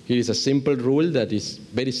policy. Here is a simple rule that is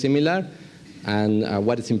very similar, and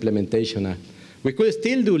what its implementation are. We could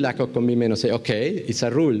still do lack of commitment and say, okay, it's a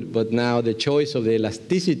rule, but now the choice of the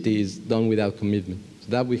elasticity is done without commitment. So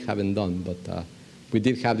that we haven't done, but we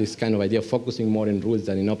did have this kind of idea of focusing more in rules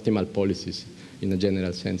than in optimal policies in a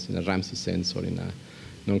general sense, in a Ramsey sense, or in a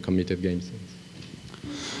non-committed game sense.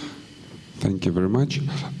 Thank you very much.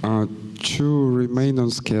 To remain on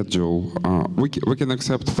schedule, we can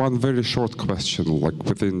accept one very short question, like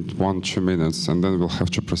within 1-2 minutes, and then we'll have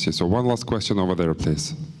to proceed. So one last question over there,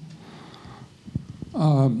 please.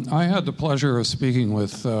 I had the pleasure of speaking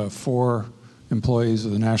with 4 employees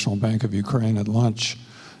of the National Bank of Ukraine at lunch,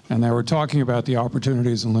 and they were talking about the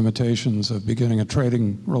opportunities and limitations of beginning a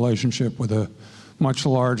trading relationship with a much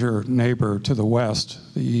larger neighbor to the west,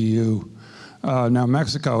 the EU. Now,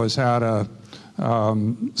 Mexico has had a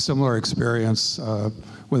similar experience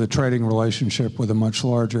with a trading relationship with a much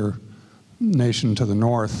larger nation to the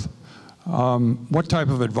north. What type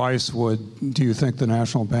of advice do you think the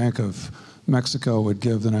National Bank of Mexico would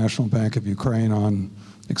give the National Bank of Ukraine on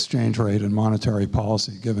exchange rate and monetary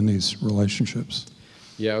policy, given these relationships?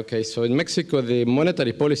 Yeah, okay. So in Mexico, the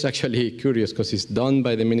monetary policy is actually curious because it's done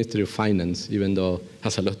by the Ministry of Finance, even though it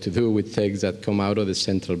has a lot to do with things that come out of the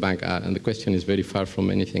central bank. And the question is very far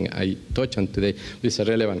from anything I touched on today. This is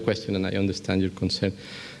a relevant question, and I understand your concern.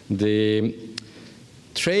 The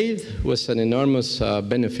trade was an enormous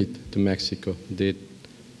benefit to Mexico. The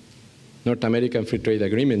North American Free Trade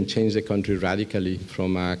Agreement changed the country radically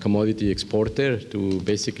from a commodity exporter to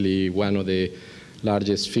basically one of the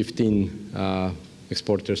largest 15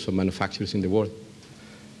 exporters of manufacturers in the world.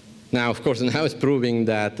 Now, of course, now it's proving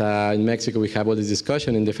that in Mexico we have all this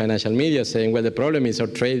discussion in the financial media saying, well, the problem is our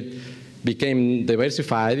trade became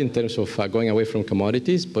diversified in terms of going away from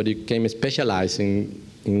commodities, but it became specializing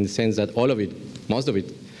in the sense that all of it, most of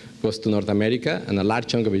it, goes to North America, and a large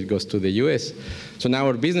chunk of it goes to the US. So now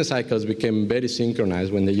our business cycles became very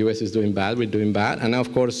synchronized. When the US is doing bad, we're doing bad. And now,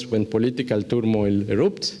 of course, when political turmoil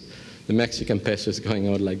erupts, the Mexican peso is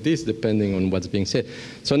going out like this, depending on what's being said.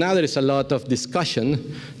 So now there is a lot of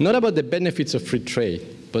discussion, not about the benefits of free trade,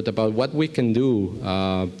 but about what we can do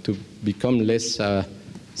to become less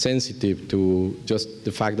sensitive to just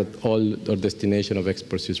the fact that all our destination of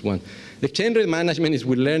exports is one. The exchange rate management is,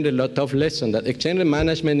 we learned a lot of lessons that exchange rate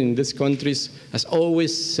management in these countries has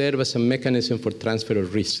always served as a mechanism for transfer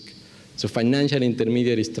of risk. So financial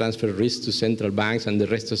intermediaries transfer risk to central banks and the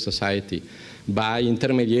rest of society by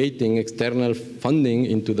intermediating external funding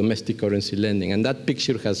into domestic currency lending. And that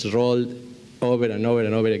picture has rolled over and over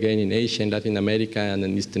and over again in Asia, in Latin America, and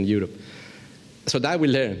in Eastern Europe. So that we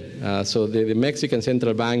learn. So the Mexican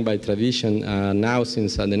central bank, by tradition, now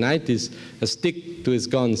since the 90s, has stick to its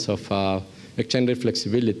guns of exchange rate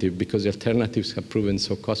flexibility because the alternatives have proven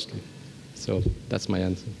so costly. So that's my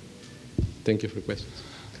answer. Thank you for questions.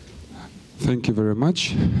 Thank you very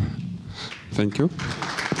much. Thank you.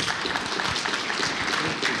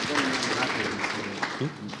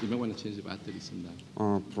 You may want to change the batteries in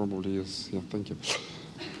that. Probably yes. Yeah, thank you.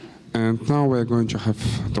 And now we're going to have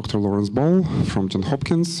Dr. Laurence from Johns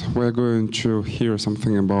Hopkins. We're going to hear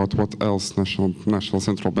something about what else national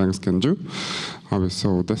central banks can do. Are we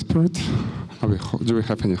so desperate? Do we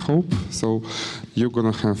have any hope? So you're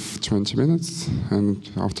going to have 20 minutes, and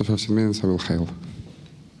after 15 minutes I will hail.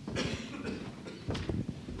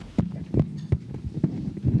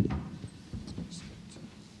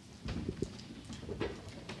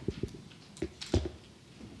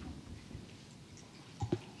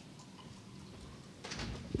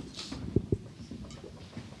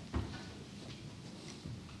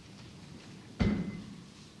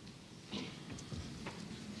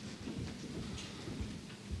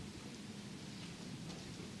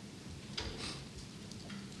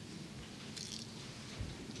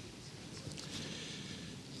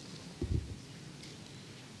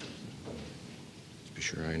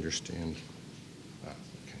 Sure, I understand.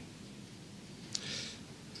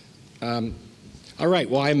 Okay. All right.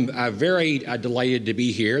 Well, I'm very delighted to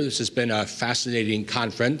be here. This has been a fascinating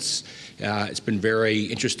conference. It's been very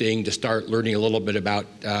interesting to start learning a little bit about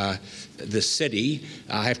the city.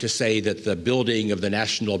 I have to say that the building of the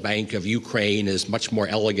National Bank of Ukraine is much more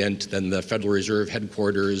elegant than the Federal Reserve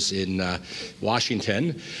headquarters in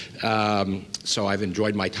Washington. So I've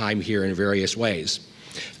enjoyed my time here in various ways.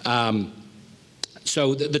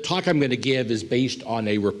 So the talk I'm going to give is based on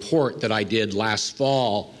a report that I did last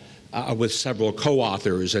fall with several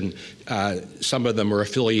co-authors, and some of them are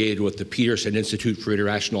affiliated with the Peterson Institute for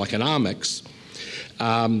International Economics.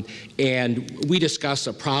 And we discuss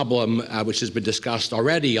a problem which has been discussed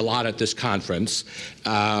already a lot at this conference,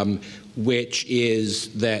 which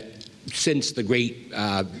is that since the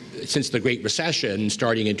Great Recession,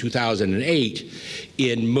 starting in 2008,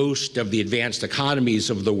 in most of the advanced economies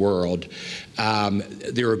of the world,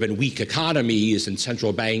 there have been weak economies, and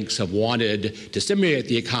central banks have wanted to stimulate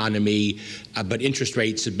the economy, but interest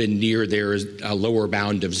rates have been near their lower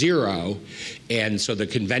bound of zero. And so the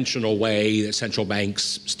conventional way that central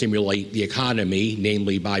banks stimulate the economy,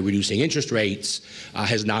 namely by reducing interest rates,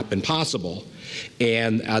 has not been possible.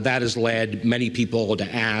 And that has led many people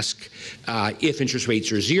to ask, if interest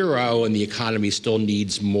rates are zero and the economy still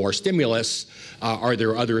needs more stimulus, are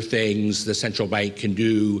there other things the central bank can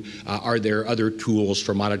do? Are there other tools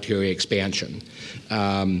for monetary expansion?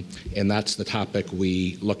 And that's the topic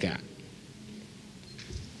we look at.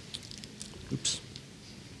 Oops.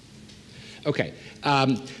 Okay.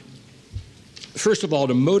 First of all,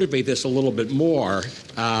 to motivate this a little bit more,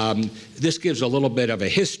 this gives a little bit of a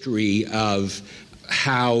history of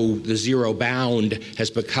how the zero bound has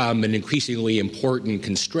become an increasingly important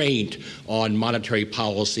constraint on monetary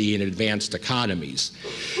policy in advanced economies.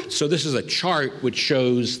 So this is a chart which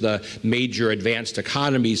shows the major advanced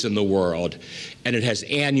economies in the world, and it has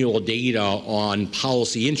annual data on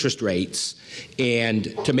policy interest rates.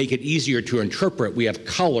 And to make it easier to interpret, we have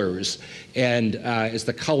colors. And as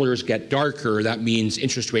the colors get darker, that means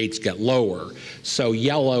interest rates get lower. So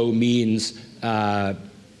yellow means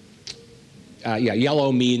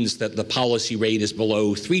yellow means that the policy rate is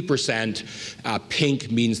below 3%.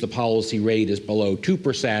 Pink means the policy rate is below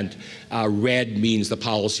 2%. Red means the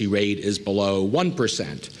policy rate is below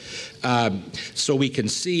 1%. So we can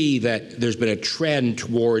see that there's been a trend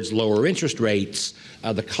towards lower interest rates.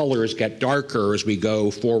 The colors get darker as we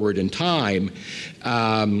go forward in time.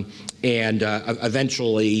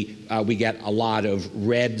 Eventually, we get a lot of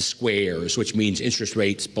red squares, which means interest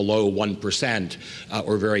rates below 1%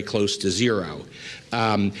 or very close to zero.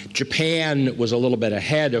 Japan was a little bit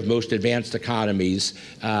ahead of most advanced economies.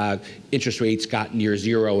 Interest rates got near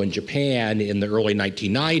zero in Japan in the early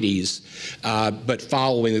 1990s, but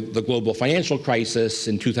following the global financial crisis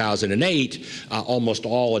in 2008, almost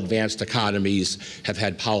all advanced economies have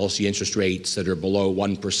had policy interest rates that are below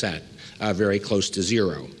 1%, very close to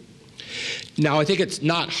zero. Now, I think it's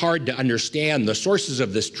not hard to understand the sources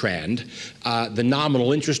of this trend. The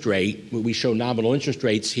nominal interest rate, we show nominal interest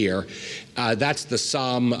rates here, that's the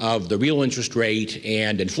sum of the real interest rate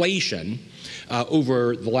and inflation.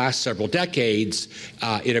 Over the last several decades,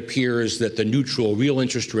 it appears that the neutral real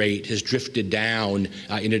interest rate has drifted down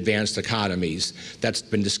in advanced economies. That's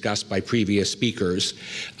been discussed by previous speakers.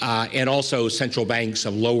 And also, central banks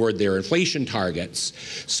have lowered their inflation targets.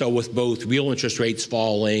 So with both real interest rates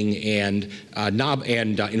falling and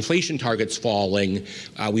inflation targets falling,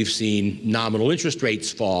 we've seen nominal interest rates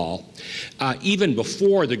fall. Even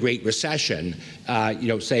before the Great Recession,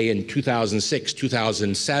 say in 2006,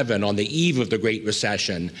 2007, on the eve of the Great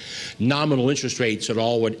Recession, nominal interest rates had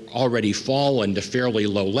already fallen to fairly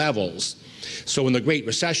low levels. So when the Great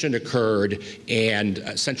Recession occurred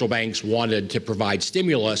and central banks wanted to provide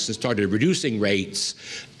stimulus and started reducing rates,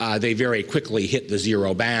 they very quickly hit the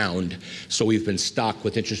zero bound. So we've been stuck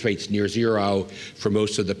with interest rates near zero for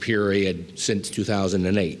most of the period since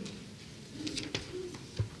 2008.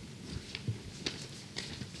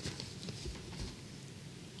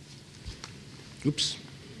 Oops.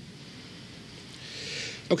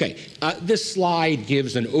 Okay, this slide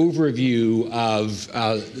gives an overview of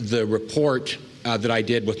the report that I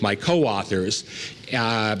did with my co-authors,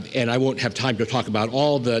 and I won't have time to talk about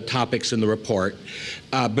all the topics in the report,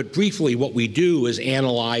 but briefly what we do is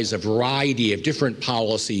analyze a variety of different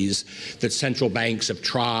policies that central banks have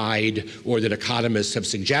tried or that economists have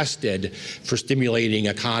suggested for stimulating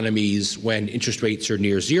economies when interest rates are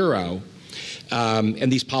near zero. And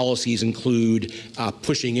these policies include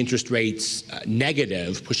pushing interest rates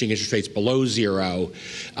negative, pushing interest rates below zero.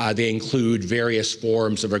 They include various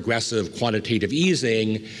forms of aggressive quantitative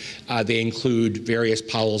easing. They include various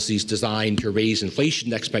policies designed to raise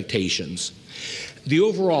inflation expectations. The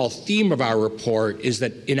overall theme of our report is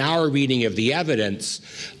that in our reading of the evidence,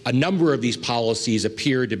 a number of these policies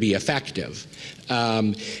appear to be effective.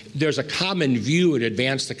 There's a common view in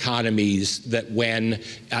advanced economies that when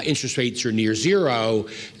interest rates are near zero,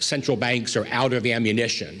 central banks are out of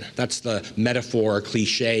ammunition. That's the metaphor or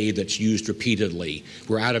cliche that's used repeatedly.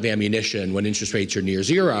 We're out of ammunition when interest rates are near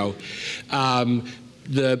zero.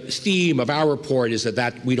 The theme of our report is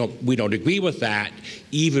that we don't agree with that.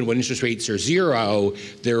 Even when interest rates are zero,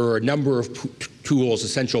 there are a number of tools that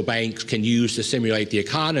central banks can use to stimulate the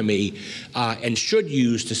economy and should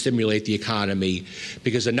use to stimulate the economy,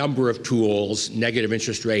 because a number of tools, negative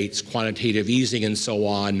interest rates, quantitative easing, and so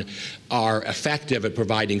on, are effective at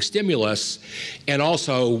providing stimulus. And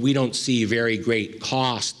also, we don't see very great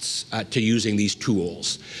costs to using these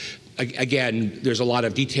tools. Again, there's a lot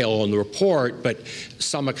of detail in the report, but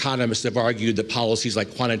some economists have argued that policies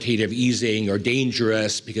like quantitative easing are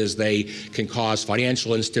dangerous because they can cause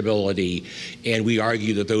financial instability, and we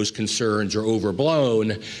argue that those concerns are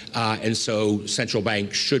overblown, and so central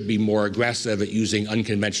banks should be more aggressive at using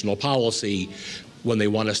unconventional policy when they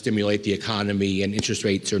want to stimulate the economy and interest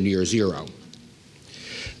rates are near zero.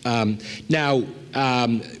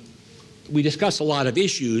 We discuss a lot of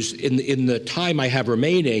issues. In the time I have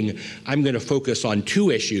remaining, I'm going to focus on two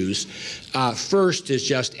issues. First is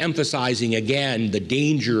just emphasizing again the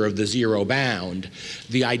danger of the zero bound,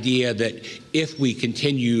 the idea that if we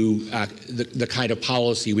continue the kind of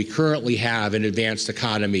policy we currently have in advanced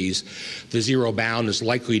economies, the zero bound is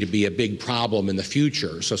likely to be a big problem in the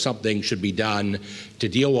future. So something should be done to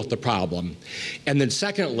deal with the problem. And then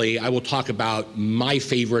secondly, I will talk about my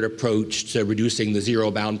favorite approach to reducing the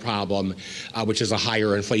zero bound problem, which is a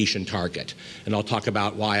higher inflation target. And I'll talk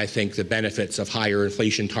about why I think the benefits of higher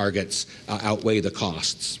inflation targets outweigh the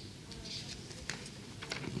costs.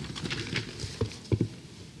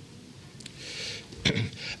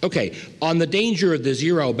 Okay, on the danger of the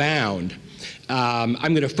zero bound, I'm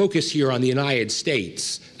going to focus here on the United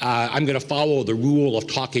States. I'm going to follow the rule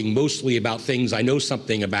of talking mostly about things I know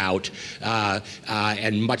something about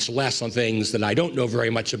and much less on things that I don't know very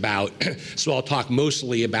much about. So I'll talk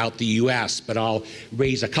mostly about the U.S., but I'll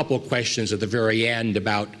raise a couple of questions at the very end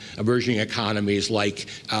about emerging economies like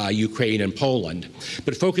Ukraine and Poland.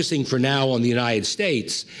 But focusing for now on the United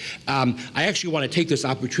States, I actually want to take this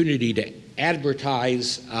opportunity to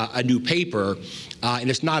advertise a new paper. And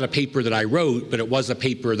it's not a paper that I wrote, but it was a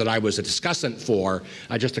paper that I was a discussant for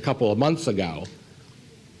just a couple of months ago.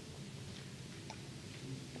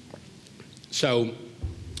 So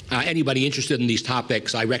anybody interested in these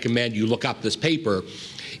topics, I recommend you look up this paper.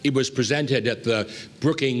 It was presented at the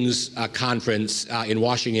Brookings conference in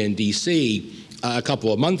Washington, D.C. A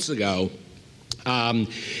couple of months ago. And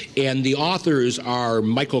the authors are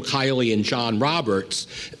Michael Kiley and John Roberts.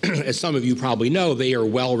 As some of you probably know, they are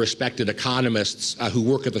well-respected economists who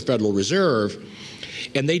work at the Federal Reserve,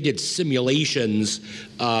 and they did simulations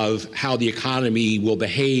of how the economy will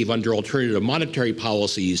behave under alternative monetary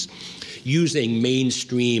policies using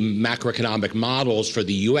mainstream macroeconomic models for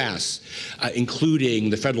the U.S.,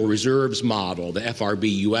 including the Federal Reserve's model, the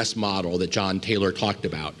FRB U.S. model that John Taylor talked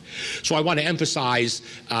about. So I want to emphasize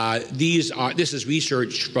this is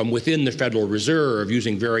research from within the Federal Reserve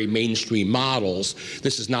using very mainstream models.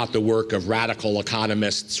 This is not the work of radical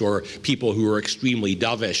economists or people who are extremely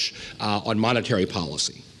dovish on monetary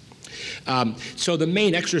policy. So the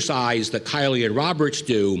main exercise that Kiley and Roberts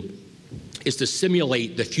do is to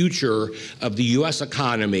simulate the future of the U.S.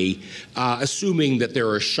 economy, assuming that there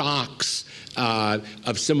are shocks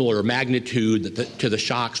of similar magnitude to the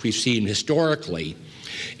shocks we've seen historically,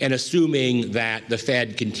 and assuming that the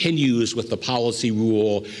Fed continues with the policy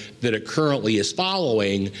rule that it currently is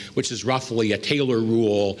following, which is roughly a Taylor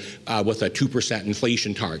rule with a 2%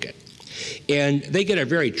 inflation target. And they get a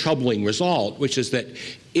very troubling result, which is that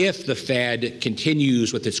if the Fed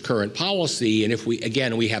continues with its current policy, and if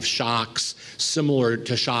we have shocks similar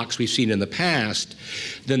to shocks we've seen in the past,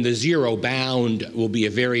 then the zero bound will be a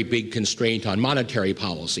very big constraint on monetary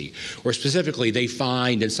policy. Or specifically, they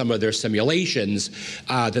find in some of their simulations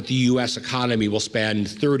that the U.S. economy will spend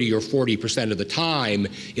 30 or 40% of the time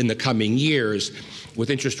in the coming years with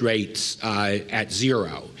interest rates at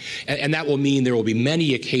zero. And that will mean there will be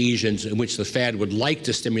many occasions in which the Fed would like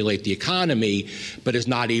to stimulate the economy, but is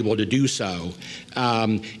not able to do so.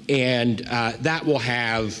 That will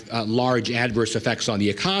have large adverse effects on the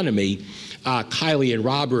economy. Kiley and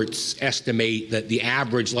Roberts estimate that the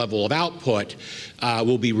average level of output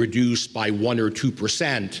will be reduced by 1 or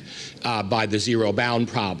 2% by the zero bound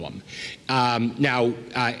problem. And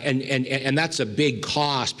that's a big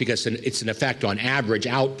cost because it's an effect on average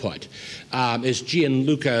output. As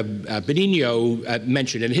Gianluca Benigno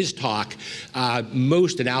mentioned in his talk,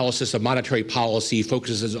 most analysis of monetary policy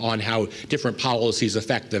focuses on how different policies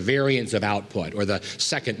affect the variance of output or the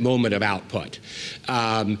second moment of output.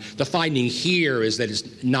 The finding here is that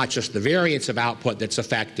it's not just the variance of output that's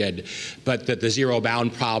affected, but that the zero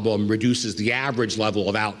bound problem reduces the average level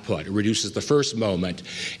of output. It reduces the first moment,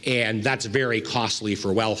 and that's very costly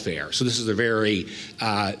for welfare. So this is a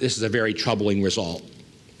very troubling result.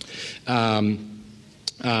 All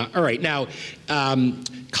right, now,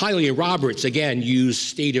 Kiley and Roberts, again, use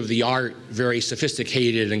state-of-the-art, very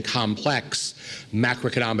sophisticated and complex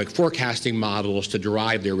macroeconomic forecasting models to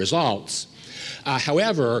derive their results.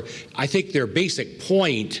 However, I think their basic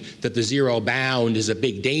point that the zero bound is a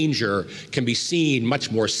big danger can be seen much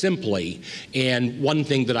more simply. And one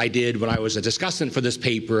thing that I did when I was a discussant for this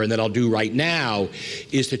paper, and that I'll do right now,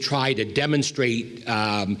 is to try to demonstrate,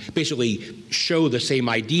 basically show the same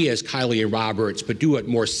idea as Kiley and Roberts, but do it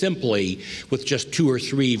more simply with just 2 or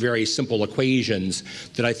 3 very simple equations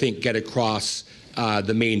that I think get across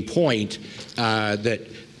the main point that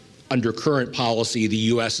under current policy, the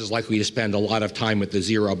U.S. is likely to spend a lot of time with the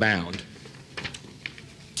zero bound.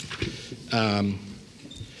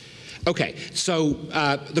 Okay, so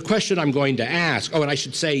the question I'm going to ask, and I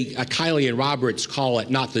should say Kiley and Roberts call it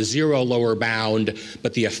not the zero lower bound,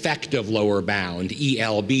 but the effective lower bound,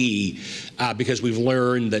 ELB, because we've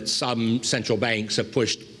learned that some central banks have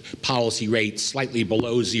pushed policy rate slightly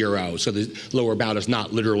below zero, so the lower bound is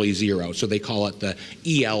not literally zero, so they call it the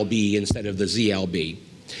ELB instead of the ZLB.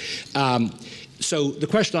 So the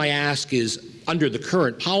question I ask is, under the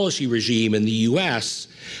current policy regime in the US,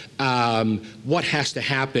 what has to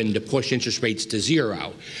happen to push interest rates to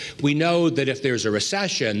zero? We know that if there's a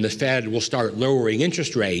recession, the Fed will start lowering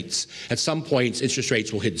interest rates. At some points, interest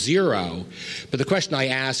rates will hit zero. But the question I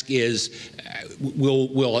ask is,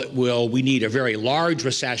 will we need a very large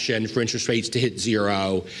recession for interest rates to hit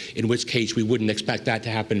zero, in which case we wouldn't expect that to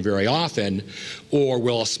happen very often? Or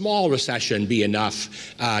will a small recession be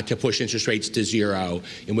enough to push interest rates to zero,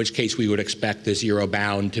 in which case we would expect the zero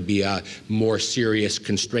bound to be a more serious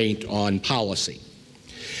constraint on policy?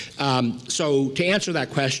 So to answer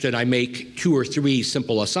that question, I make 2 or 3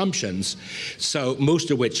 simple assumptions, so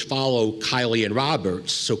most of which follow Kiley and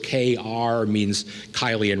Roberts. So KR means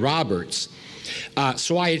Kiley and Roberts.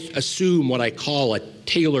 So I assume what I call a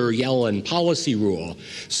Taylor-Yellen policy rule,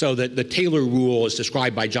 so that the Taylor rule, as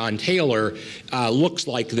described by John Taylor, looks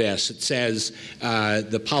like this. It says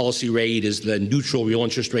the policy rate is the neutral real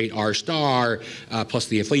interest rate R star plus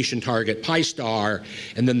the inflation target pi star,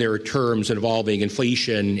 and then there are terms involving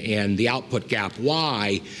inflation and the output gap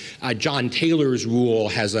Y. John Taylor's rule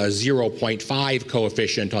has a 0.5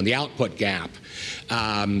 coefficient on the output gap.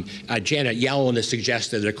 Janet Yellen has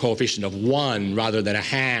suggested that a coefficient of 1 rather than a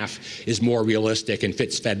half is more realistic and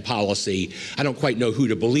fits Fed policy. I don't quite know who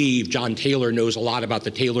to believe. John Taylor knows a lot about the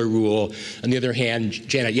Taylor rule. On the other hand,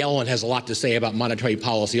 Janet Yellen has a lot to say about monetary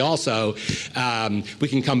policy also. We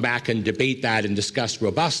can come back and debate that and discuss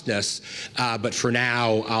robustness, but for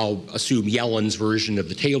now, I'll assume Yellen's version of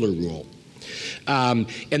the Taylor rule. And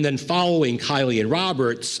then following Kiley and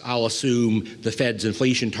Roberts, I'll assume the Fed's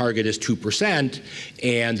inflation target is 2%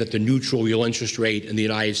 and that the neutral real interest rate in the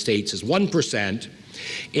United States is 1%.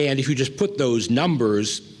 And if you just put those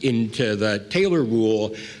numbers into the Taylor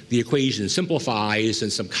rule, the equation simplifies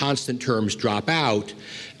and some constant terms drop out,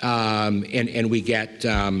 and we get, do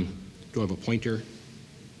I have a pointer?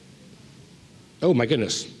 Oh my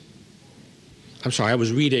goodness. I'm sorry, I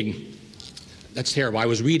was reading. That's terrible. I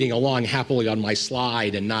was reading along happily on my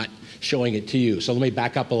slide and not showing it to you. So let me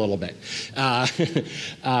back up a little bit.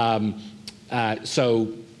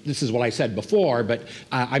 So this is what I said before, but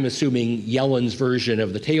I'm assuming Yellen's version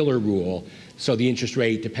of the Taylor rule. So the interest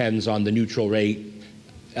rate depends on the neutral rate,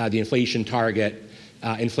 the inflation target,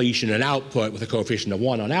 inflation and output with a coefficient of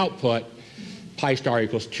 1 on output. Pi star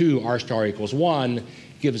equals 2, R star equals 1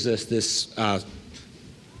 gives us this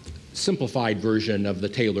simplified version of the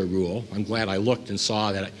Taylor rule. I'm glad I looked and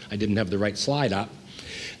saw that I didn't have the right slide up.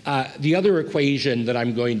 The other equation that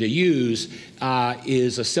I'm going to use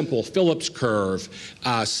is a simple Phillips curve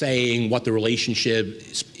saying what the relationship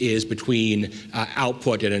is between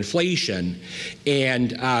output and inflation.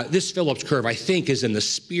 And this Phillips curve, I think, is in the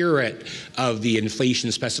spirit of the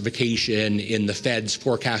inflation specification in the Fed's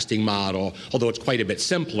forecasting model, although it's quite a bit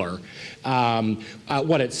simpler.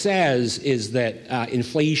 What it says is that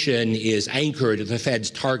inflation is anchored at the Fed's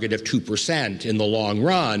target of 2% in the long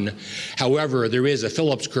run. However, there is a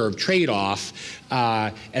Phillips curve trade-off.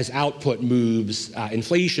 As output moves,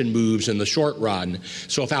 inflation moves in the short run.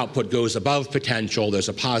 So if output goes above potential, there's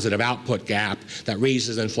a positive output gap that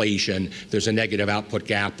raises inflation. There's a negative output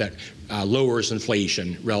gap that lowers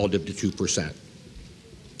inflation relative to 2%.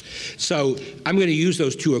 So I'm going to use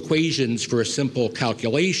those 2 equations for a simple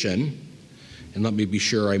calculation. And let me be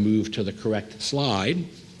sure I move to the correct slide.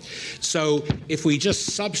 So if we just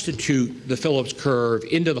substitute the Phillips curve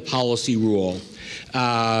into the policy rule,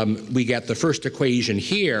 we get the first equation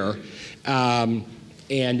here. And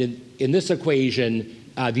in this equation,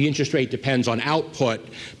 the interest rate depends on output,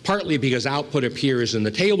 partly because output appears in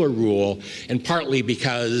the Taylor rule, and partly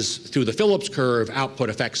because through the Phillips curve, output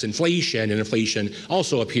affects inflation, and inflation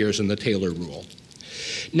also appears in the Taylor rule.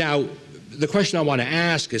 Now, the question I want to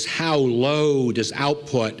ask is how low does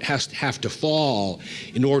output have to fall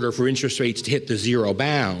in order for interest rates to hit the zero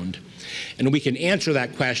bound? And we can answer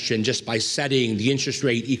that question just by setting the interest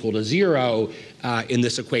rate equal to 0 in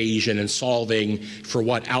this equation and solving for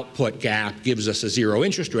what output gap gives us a 0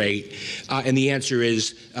 interest rate. And the answer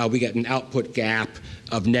is we get an output gap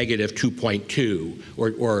of negative 2.2,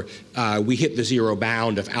 or we hit the 0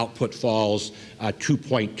 bound if output falls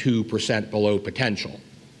 2.2% below potential.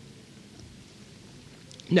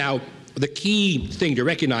 Now, the key thing to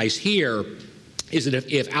recognize here is that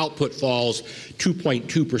if output falls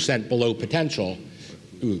 2.2% below potential,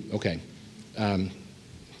 okay. Can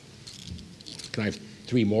I have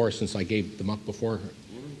 3 more since I gave them up before?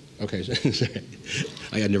 Okay,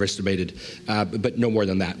 I underestimated, but no more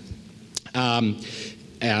than that.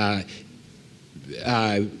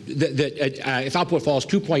 if output falls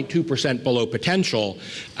 2.2% below potential,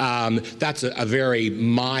 that's a very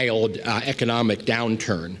mild economic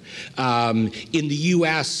downturn. In the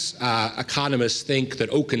U.S., economists think that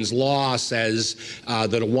Okun's law says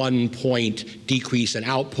that a 1-point decrease in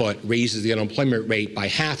output raises the unemployment rate by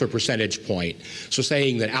half a percentage point. So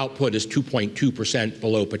saying that output is 2.2%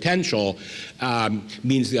 below potential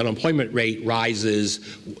means the unemployment rate rises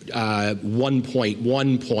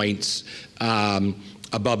 1.1 points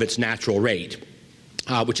above its natural rate,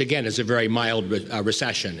 which again is a very mild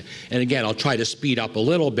recession. And again, I'll try to speed up a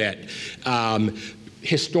little bit.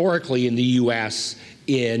 Historically in the U.S.,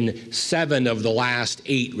 in 7 of the last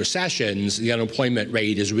 8 recessions, the unemployment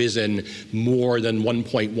rate has risen more than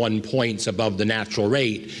 1.1 points above the natural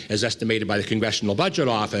rate, as estimated by the Congressional Budget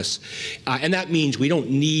Office. And that means we don't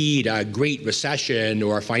need a great recession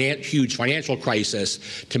or a huge financial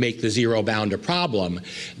crisis to make the zero bound a problem,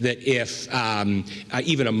 that if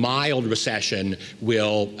even a mild recession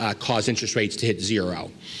will cause interest rates to hit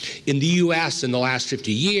zero. In the U.S., in the last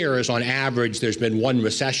 50 years, on average, there's been 1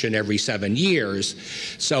 recession every 7 years.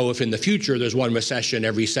 So if in the future there's 1 recession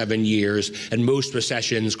every 7 years and most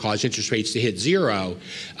recessions cause interest rates to hit zero,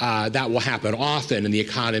 that will happen often and the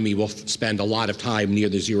economy will spend a lot of time near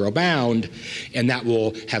the zero bound, and that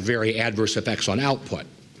will have very adverse effects on output.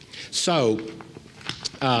 So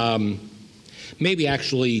maybe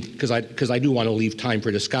actually, because I do want to leave time for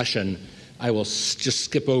discussion, I will just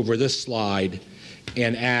skip over this slide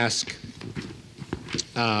and ask,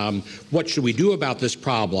 what should we do about this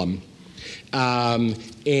problem? My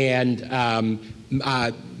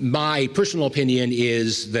personal opinion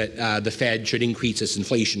is that the Fed should increase its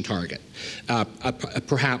inflation target,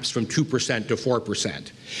 perhaps from 2% to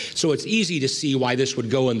 4%. So it's easy to see why this would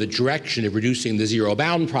go in the direction of reducing the zero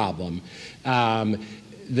bound problem,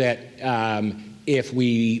 if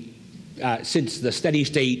we since the steady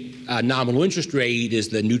state nominal interest rate is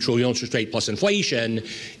the neutral real interest rate plus inflation,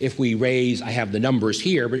 if we raise, I have the numbers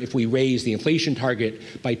here, but if we raise the inflation target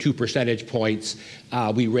by 2 percentage points,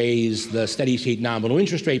 we raise the steady state nominal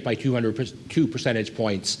interest rate by 2 percentage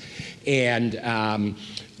points, and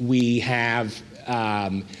we have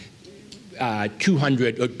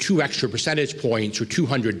 2 extra percentage points or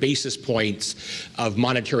 200 basis points of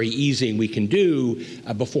monetary easing we can do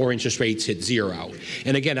before interest rates hit zero.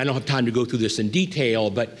 And again, I don't have time to go through this in detail,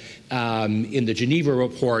 but in the Geneva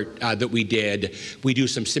report that we did, we do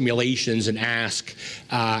some simulations and ask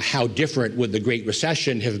how different would the Great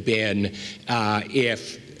Recession have been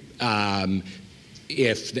if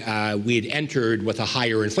we had entered with a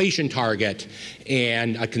higher inflation target,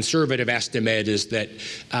 and a conservative estimate is that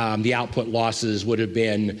the output losses would have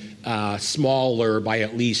been smaller by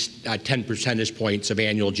at least 10 percentage points of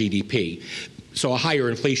annual GDP. So a higher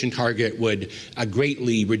inflation target would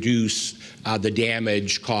greatly reduce the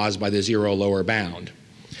damage caused by the zero lower bound.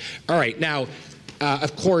 All right, now,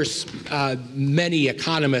 of course, many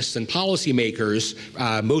economists and policymakers,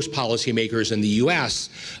 most policymakers in the U.S.,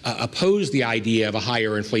 oppose the idea of a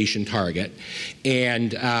higher inflation target.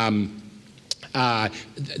 And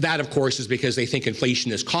that, of course, is because they think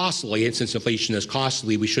inflation is costly, and since inflation is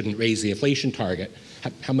costly, we shouldn't raise the inflation target.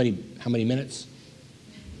 How many minutes?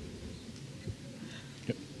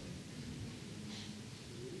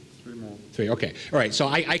 Three, okay. All right, so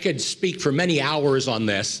I could speak for many hours on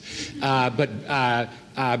this, but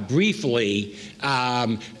briefly,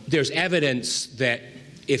 there's evidence that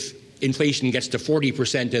if inflation gets to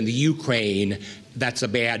 40% in the Ukraine, that's a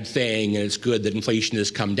bad thing, and it's good that inflation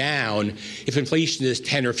has come down. If inflation is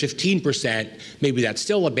 10 or 15%, maybe that's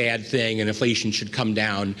still a bad thing, and inflation should come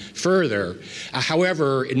down further.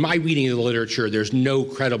 However, in my reading of the literature, there's no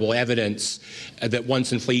credible evidence that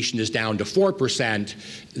once inflation is down to 4%,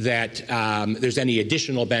 that there's any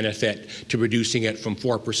additional benefit to reducing it from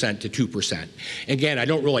 4% to 2%. Again, I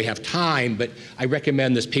don't really have time, but I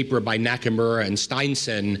recommend this paper by Nakamura and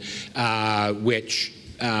Steinson, which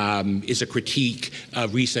is a critique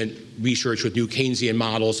of recent research with new Keynesian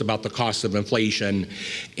models about the cost of inflation.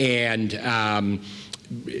 And I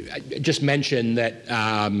just mention that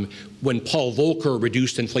when Paul Volcker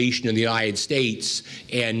reduced inflation in the United States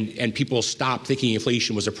and people stopped thinking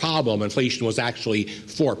inflation was a problem, inflation was actually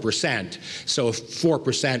 4%. So if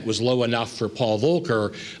 4% was low enough for Paul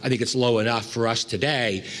Volcker, I think it's low enough for us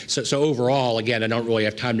today. So overall, again, I don't really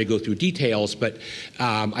have time to go through details, but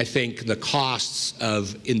I think the costs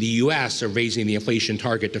in the U.S. of raising the inflation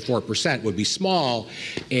target to 4% would be small,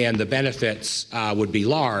 and the benefits would be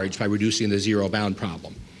large by reducing the zero bound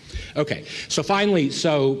problem. Okay, so finally, it's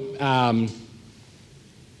a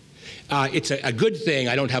good thing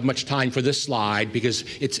I don't have much time for this slide because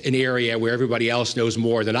it's an area where everybody else knows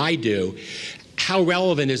more than I do. how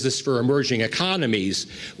relevant is this for emerging economies?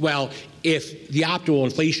 Well, if the optimal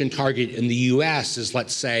inflation target in the US is,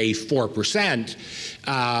 let's say, 4%,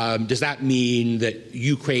 does that mean that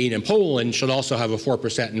Ukraine and Poland should also have a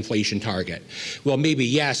 4% inflation target? Well, maybe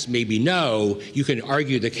yes, maybe no. You can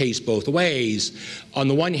argue the case both ways. On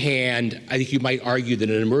the one hand, I think you might argue that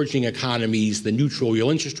in emerging economies, the neutral real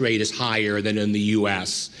interest rate is higher than in the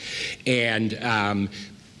US. And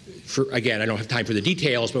again, I don't have time for the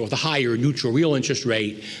details, but with a higher neutral real interest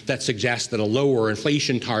rate, that suggests that a lower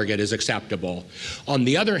inflation target is acceptable. On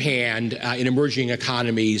the other hand, in emerging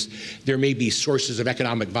economies, there may be sources of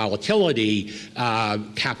economic volatility,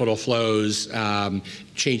 capital flows,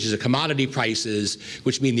 changes of commodity prices,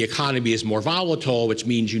 which mean the economy is more volatile, which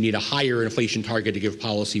means you need a higher inflation target to give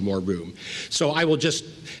policy more room. So I will just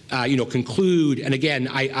conclude, and again,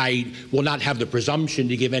 I will not have the presumption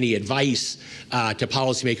to give any advice to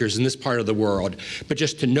policymakers in this part of the world, but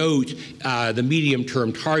just to note the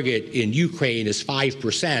medium-term target in Ukraine is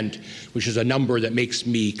 5%, which is a number that makes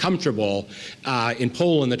me comfortable. In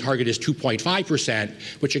Poland, the target is 2.5%,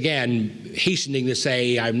 which again, hastening to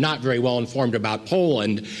say I'm not very well informed about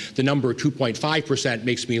Poland, the number 2.5%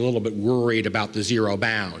 makes me a little bit worried about the zero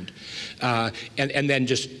bound. And then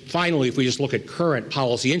just finally, if we just look at current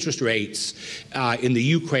policy interest rates in the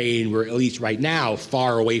Ukraine, we're at least right now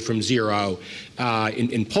far away from zero.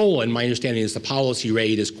 In Poland, my understanding is the policy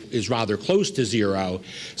rate is rather close to zero.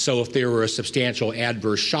 So if there were a substantial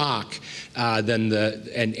adverse shock, then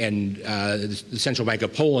the Central Bank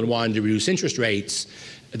of Poland wanted to reduce interest rates,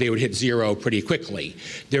 they would hit zero pretty quickly.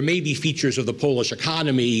 There may be features of the Polish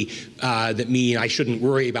economy that mean I shouldn't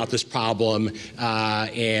worry about this problem,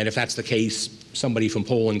 and if that's the case, somebody from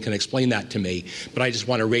Poland can explain that to me. But I just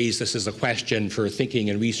want to raise this as a question for thinking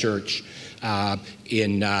and research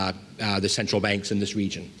in the central banks in this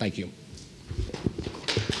region. Thank you.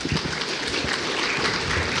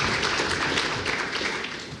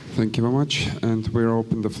 Thank you very much. And we're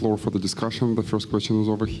open the floor for the discussion. The first question is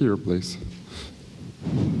over here, please.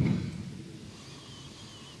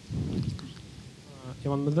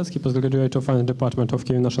 Ivan Medvedsky, postgraduate of Finance Department of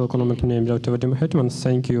Kyiv National Economic Name, Dr. Volodymyr Vakhitov.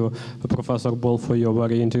 Thank you, Professor Ball, for your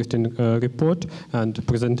very interesting report and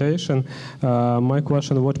presentation. My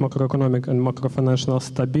question, what macroeconomic and macrofinancial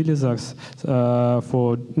stabilizers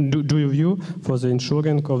do you view for the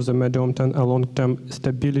ensuring of the medium-term and long-term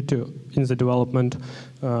stability in the development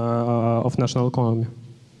of national economy?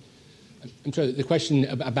 I'm sorry, the question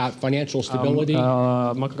about financial stability?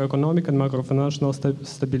 Macroeconomic and macrofinancial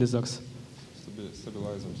stabilizers.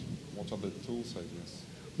 Stabilizers. What are the tools, I guess?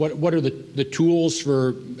 What are the tools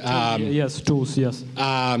for? Yes, tools. Yes.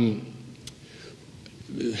 I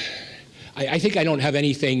think I don't have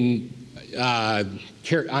anything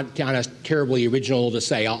terribly original to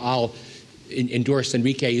say. I'll endorse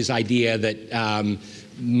Enrique's idea that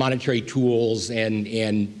monetary tools and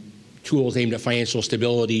tools aimed at financial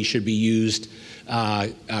stability should be used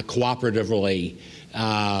cooperatively.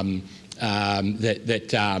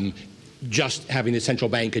 Just having the central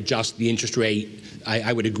bank adjust the interest rate,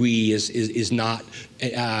 I would agree, is not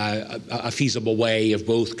a feasible way of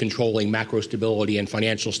both controlling macro stability and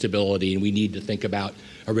financial stability, and we need to think about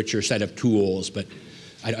a richer set of tools. But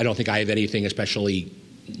I don't think I have anything especially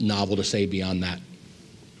novel to say beyond that.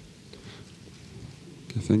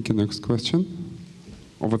 Okay, thank you. Next question.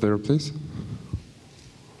 Over there, please.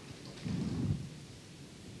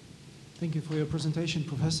 Thank you for your presentation,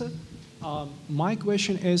 Professor. My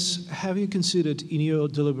question is, have you considered in your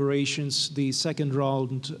deliberations the second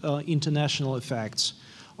round international effects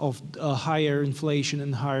of higher inflation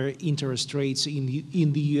and higher interest rates in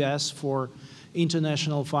the US for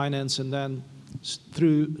international finance, and then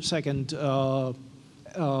through second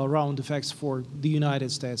round effects for the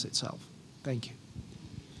United States itself? Thank you.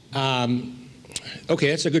 Okay,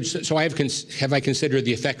 that's a good. So have I considered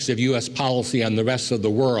the effects of U.S. policy on the rest of the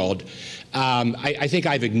world? I think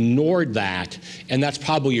I've ignored that, and that's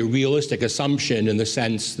probably a realistic assumption in the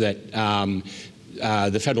sense that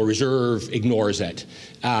the Federal Reserve ignores it.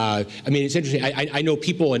 I mean, it's interesting. I know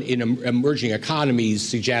people in emerging economies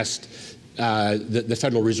suggest that the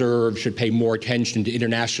Federal Reserve should pay more attention to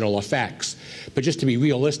international effects. But just to be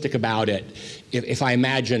realistic about it, if I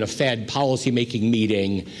imagine a Fed policymaking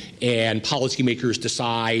meeting and policymakers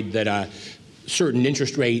decide that a certain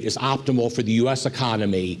interest rate is optimal for the U.S.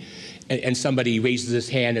 economy, and somebody raises his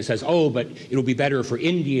hand and says, oh, but it'll be better for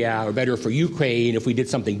India or better for Ukraine if we did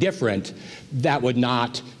something different, that would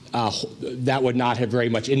not have very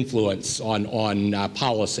much influence on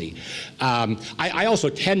policy. I also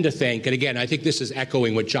tend to think, and again, I think this is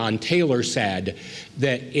echoing what John Taylor said,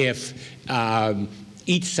 that if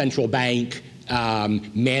each central bank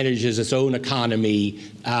manages its own economy,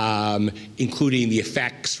 including the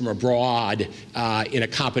effects from abroad, in a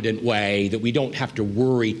competent way, that we don't have to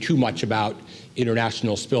worry too much about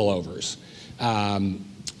international spillovers.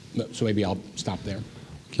 So maybe I'll stop there.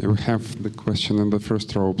 Okay, we have the question in the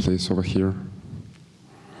first row, please, over here.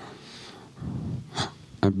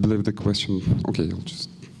 I believe the question, okay, I'll just.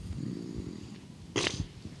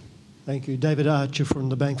 Thank you. David Archer from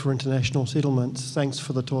the Bank for International Settlements. Thanks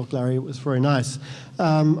for the talk, Larry. It was very nice.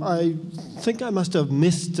 I think I must have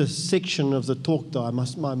missed a section of the talk, though.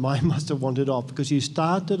 My mind must have wandered off, because you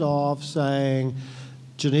started off saying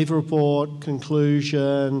Geneva report,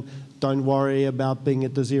 conclusion, don't worry about being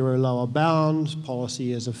at the zero lower bound,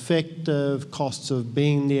 policy is effective, costs of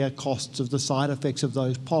being there, costs of the side effects of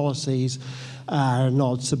those policies are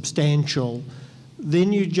not substantial.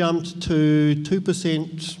 Then you jumped to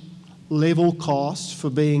 2% level costs for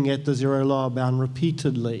being at the zero lower bound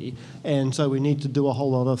repeatedly, and so we need to do a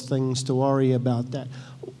whole lot of things to worry about that.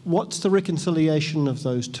 What's the reconciliation of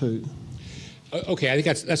those two? Okay, I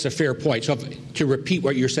think that's a fair point. So to repeat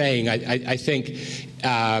what you're saying, I think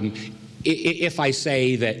if I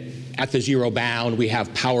say that at the zero bound we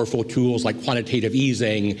have powerful tools like quantitative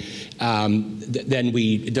easing, then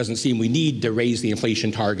it doesn't seem we need to raise the inflation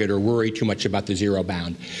target or worry too much about the zero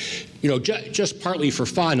bound. Just partly for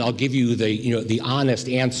fun, I'll give you the honest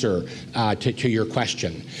answer to your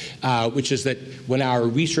question, which is that when our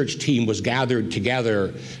research team was gathered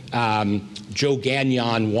together, Joe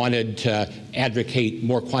Gagnon wanted to advocate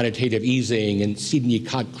more quantitative easing, and Sidney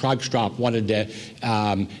Krogstrop wanted to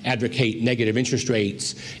advocate negative interest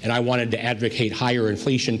rates, and I wanted to advocate higher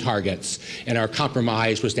inflation targets, and our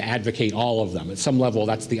compromise was to advocate all of them. At some level,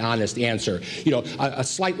 that's the honest answer. A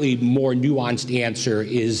slightly more nuanced answer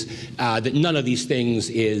is that none of these things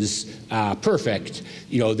is perfect.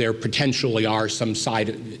 There potentially are some side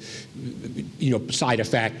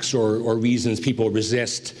effects or reasons people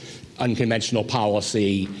resist unconventional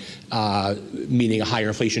policy, meaning a higher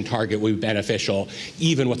inflation target would be beneficial.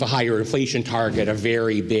 Even with a higher inflation target, a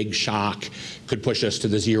very big shock could push us to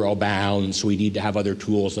the zero bound, so we need to have other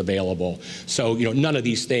tools available. So, none of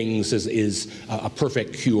these things is a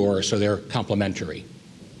perfect cure, so they're complementary.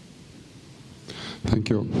 Thank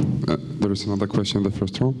you. There is another question in the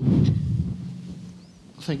first row.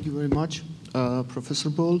 Thank you very much, Professor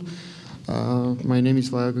Bol. My name is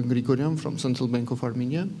Vayagan Grigorian from Central Bank of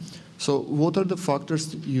Armenia. So what are the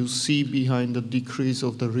factors you see behind the decrease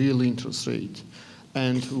of the real interest rate?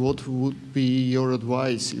 And what would be your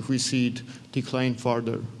advice if we see it decline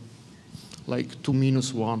further, like to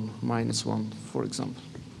 -1, -1, for example?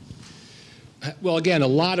 Well, again, a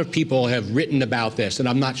lot of people have written about this, and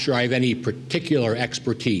I'm not sure I have any particular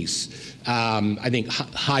expertise. I think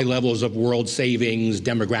high levels of world savings,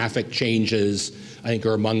 demographic changes, I think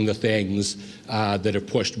are among the things that have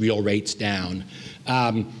pushed real rates down.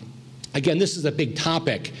 Again, this is a big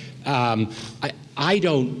topic. I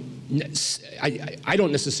don't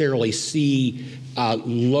necessarily see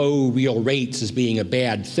low real rates as being a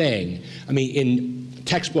bad thing. I mean, in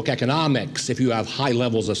textbook economics, if you have high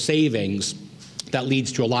levels of savings, that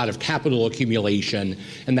leads to a lot of capital accumulation,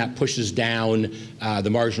 and that pushes down the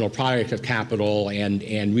marginal product of capital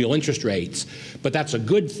and real interest rates. But that's a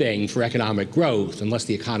good thing for economic growth, unless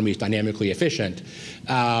the economy is dynamically efficient.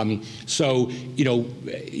 So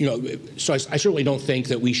I certainly don't think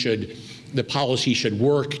that the policy should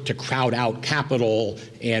work to crowd out capital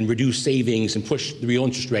and reduce savings and push the real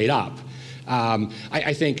interest rate up.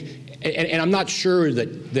 I think. And I'm not sure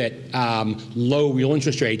that low real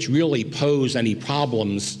interest rates really pose any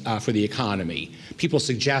problems for the economy. People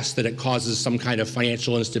suggest that it causes some kind of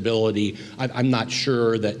financial instability. I'm not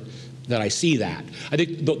sure that I see that. I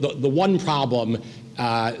think the one problem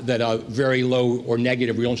that a very low or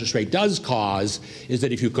negative real interest rate does cause is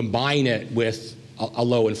that if you combine it with a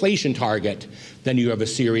low inflation target, then you have a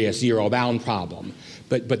serious zero bound problem.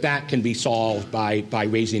 But that can be solved by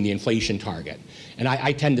raising the inflation target. And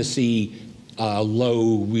I tend to see a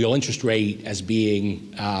low real interest rate as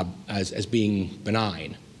being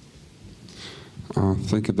benign.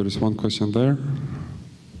 Thank you. There is one question there.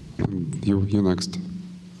 And you next.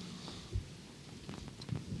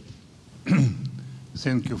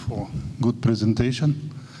 Thank you for good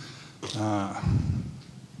presentation.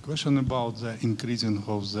 Question about the increasing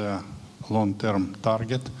of the long-term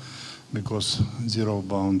target, because zero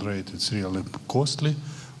bound rate is really costly.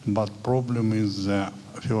 But problem is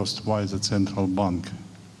first, why the central bank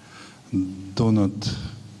do not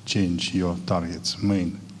change your targets,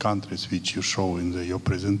 main countries which you show in your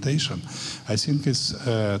presentation. I think it's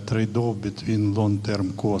a trade-off between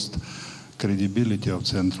long-term cost credibility of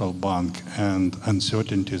central bank and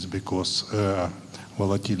uncertainties because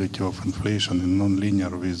volatility of inflation is non-linear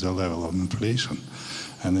with the level of inflation.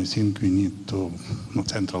 And I think we need to,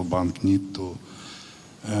 central bank need to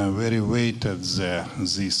very weighted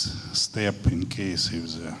this step in case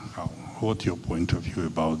if what's your point of view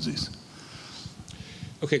about this?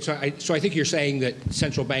 Okay, so I think you're saying that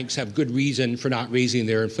central banks have good reason for not raising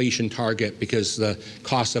their inflation target because the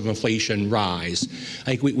costs of inflation rise.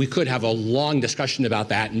 I think we could have a long discussion about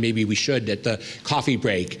that, and maybe we should at the coffee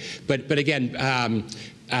break. But again,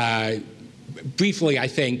 briefly, I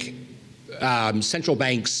think central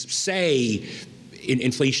banks say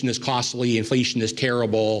inflation is costly, inflation is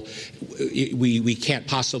terrible, we can't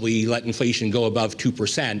possibly let inflation go above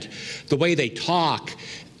 2%. The way they talk,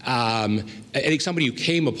 I think somebody who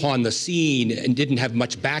came upon the scene and didn't have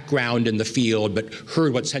much background in the field but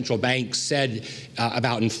heard what central banks said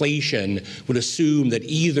about inflation would assume that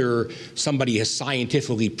either somebody has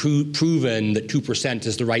scientifically proven that 2%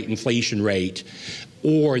 is the right inflation rate,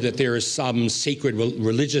 or that there is some sacred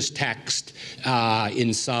religious text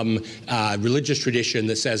in some religious tradition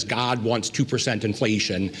that says God wants 2%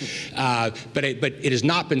 inflation. But it has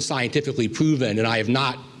not been scientifically proven, and I have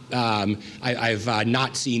not I've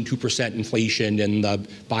not seen 2% inflation in the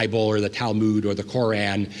Bible or the Talmud or the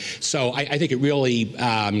Koran. So I think it really,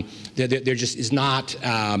 there just is not,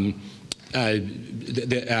 there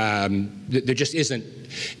just isn't,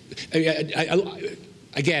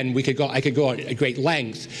 again, I could go at great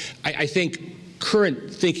length. I think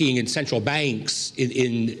current thinking in central banks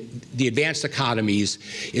in the advanced economies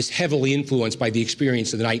is heavily influenced by the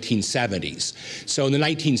experience of the 1970s. So in the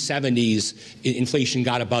 1970s, inflation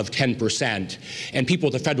got above 10%, and people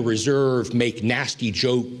at the Federal Reserve make nasty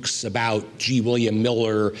jokes about G. William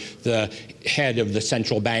Miller, the head of the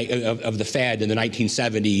central bank of the Fed in the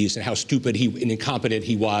 1970s, and how stupid and incompetent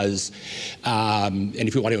he was. And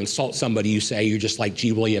if you want to insult somebody, you say you're just like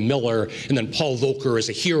G. William Miller. And then Paul Volcker is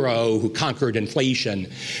a hero who conquered inflation.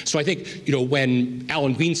 So I think, you know, when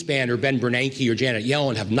Alan Greenspan or Ben Bernanke or Janet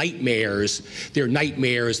Yellen have nightmares, they're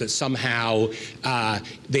nightmares that somehow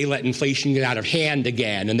they let inflation get out of hand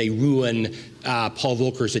again and they ruin Paul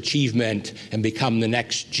Volcker's achievement and become the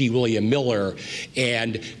next G. William Miller.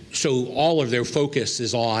 And so all of their focus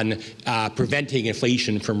is on preventing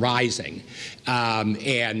inflation from rising. So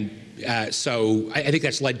I think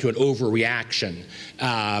that's led to an overreaction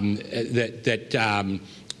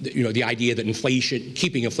you know, the idea that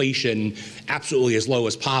keeping inflation absolutely as low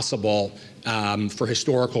as possible for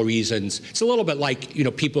historical reasons. It's a little bit like, you know,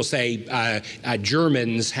 people say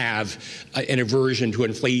Germans have an aversion to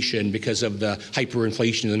inflation because of the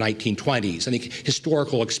hyperinflation in the 1920s. I think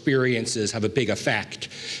historical experiences have a big effect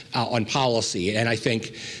on policy, and I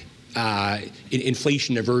think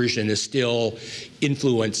inflation aversion is still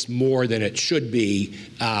influenced more than it should be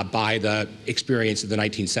by the experience of the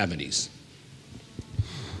 1970s.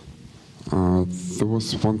 There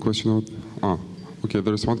was one question. Okay,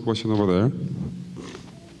 there is one question over there.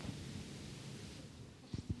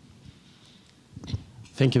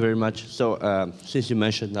 Thank you very much. So since you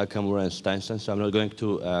mentioned Nakamura and Steinson, so I'm not going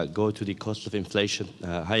to go to the cost of inflation,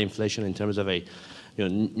 high inflation in terms of a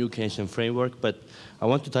new Keynesian framework, but I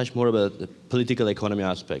want to touch more about the political economy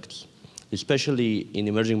aspects, especially in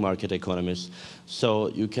emerging market economies. So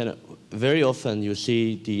you can, very often you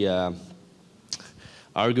see the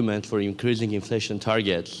argument for increasing inflation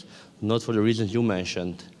targets, not for the reasons you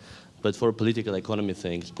mentioned, but for political economy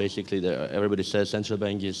things. Basically, everybody says central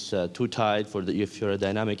bank is too tight. If you're a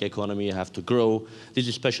dynamic economy, you have to grow. This is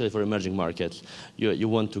especially for emerging markets. You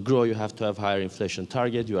want to grow, you have to have higher inflation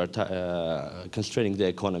target. You are constraining the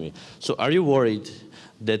economy. So are you worried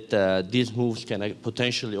that these moves can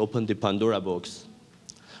potentially open the Pandora box?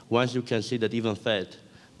 Once you can see that even Fed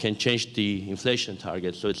can change the inflation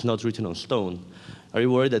target, so it's not written on stone, are you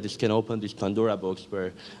worried that this can open this Pandora box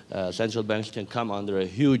where central banks can come under a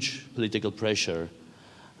huge political pressure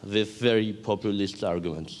with very populist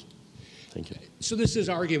arguments? Thank you. So this is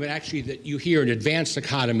an argument actually that you hear in advanced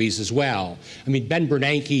economies as well. I mean, Ben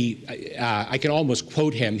Bernanke, I can almost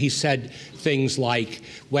quote him. He said things like,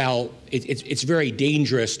 well, it's very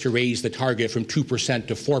dangerous to raise the target from 2%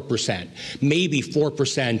 to 4%. Maybe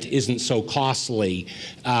 4% isn't so costly,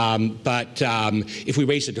 but if we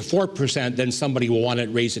raise it to 4%, then somebody will want to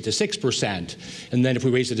raise it to 6%. And then if we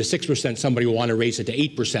raise it to 6%, somebody will want to raise it to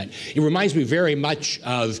 8%. It reminds me very much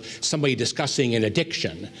of somebody discussing an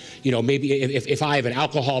addiction. You know, maybe if I have an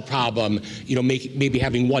alcohol problem, you know, maybe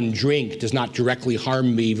having one drink does not directly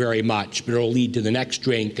harm me very much, but it'll lead to the next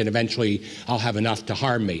drink, and eventually I'll have enough to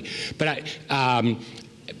harm me. But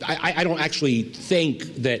I don't actually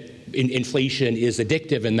think that inflation is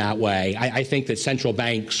addictive in that way. I think that central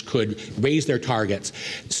banks could raise their targets.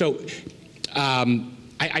 So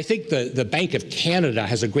I think the Bank of Canada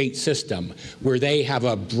has a great system where they have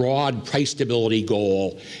a broad price stability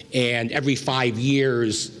goal, and every 5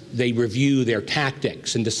 years they review their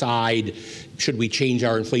tactics and decide, should we change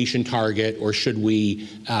our inflation target, or should we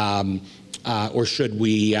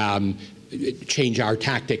change our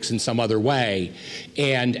tactics in some other way?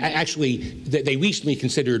 And actually, they recently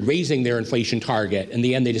considered raising their inflation target. In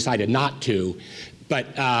the end, they decided not to. But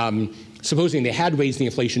supposing they had raised the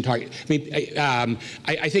inflation target, I mean,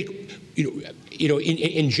 I think,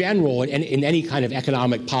 in general, in any kind of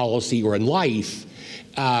economic policy or in life,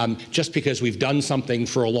 just because we've done something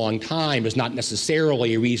for a long time is not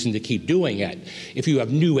necessarily a reason to keep doing it. If you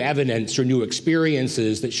have new evidence or new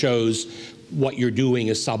experiences that shows what you're doing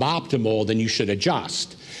is suboptimal, then you should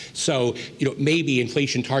adjust. So, maybe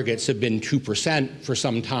inflation targets have been 2% for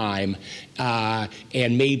some time,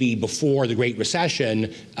 and maybe before the Great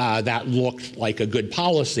Recession, that looked like a good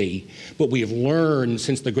policy. But we have learned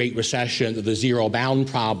since the Great Recession that the zero-bound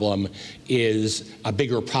problem is a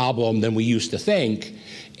bigger problem than we used to think.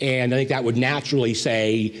 And I think that would naturally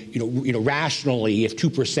say, rationally, if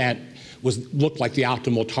 2% looked like the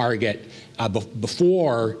optimal target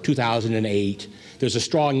before 2008, there's a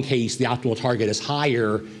strong case the optimal target is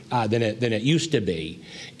higher than it used to be.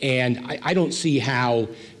 And I don't see how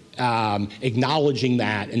acknowledging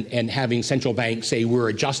that and having central banks say we're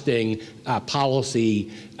adjusting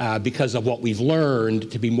policy because of what we've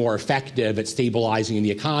learned to be more effective at stabilizing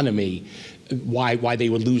the economy, why they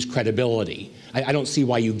would lose credibility. I don't see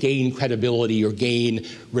why you gain credibility or gain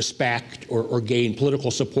respect or gain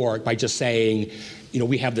political support by just saying,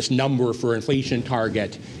 we have this number for inflation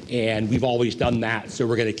target, and we've always done that, so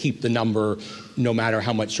we're going to keep the number no matter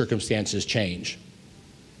how much circumstances change.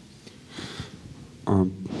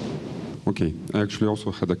 Okay, I actually also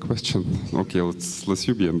had a question. Okay, let's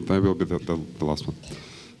you be, and I will be the last one.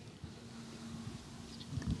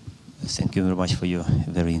 Thank you very much for your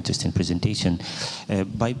very interesting presentation.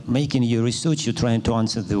 By making your research, you're trying to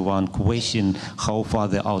answer the one question, how far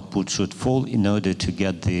the output should fall in order to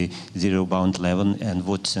get the zero-bound level and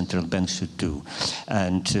what central banks should do.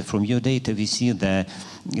 And from your data, we see that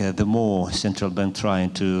the more central bank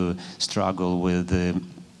trying to struggle with the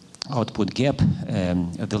output gap,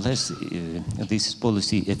 the less this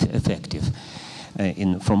policy is effective.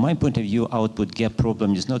 From my point of view, output gap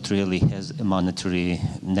problem is not really has a monetary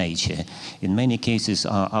nature. In many cases,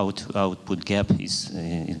 our output gap is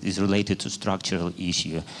related to structural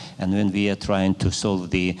issue. And when we are trying to solve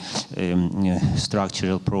the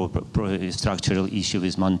structural issue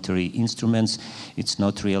with monetary instruments, it's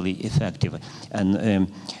not really effective.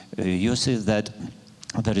 And you say that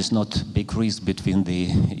there is not big risk between the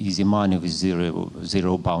easy money with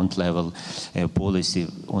zero bound level policy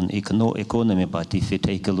on economy, but if you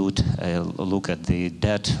take a look at the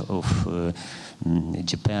debt of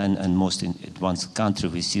Japan and most advanced country,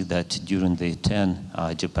 we see that during the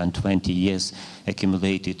Japan 20 years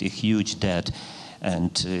accumulated a huge debt,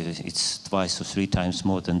 and it's twice or 3 times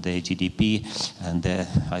more than the GDP, and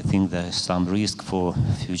I think there's some risk for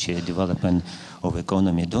future development of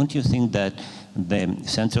economy. Don't you think that the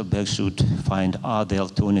central bank should find other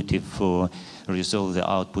alternative for resolve the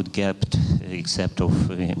output gap, except of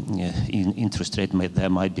interest rate? There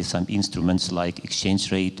might be some instruments like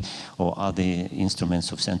exchange rate or other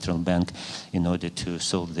instruments of central bank in order to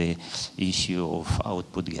solve the issue of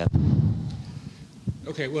output gap.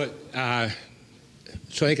 Okay, well,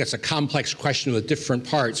 so I think that's a complex question with different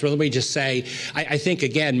parts. Well, let me just say, I think,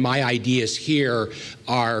 again, my ideas here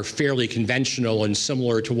are fairly conventional and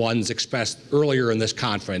similar to ones expressed earlier in this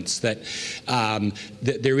conference, that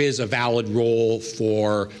there is a valid role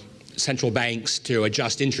for central banks to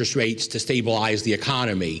adjust interest rates to stabilize the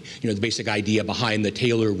economy, the basic idea behind the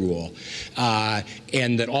Taylor rule.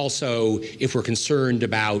 And that also, if we're concerned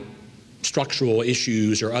about structural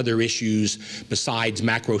issues or other issues besides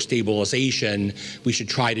macro stabilization, we should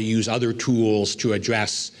try to use other tools to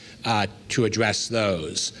address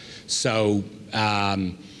those. So,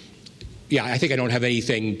 yeah, I think I don't have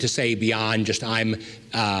anything to say beyond just I'm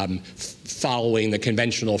following the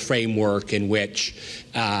conventional framework in which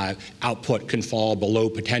output can fall below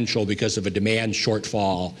potential because of a demand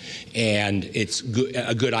shortfall, and it's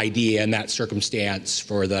a good idea in that circumstance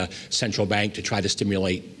for the central bank to try to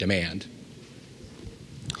stimulate demand.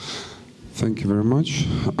 Thank you very much.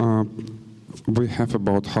 We have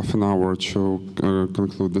about half an hour to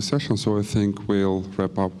conclude the session, so I think we'll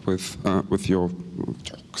wrap up with your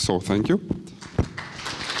talk. So thank you.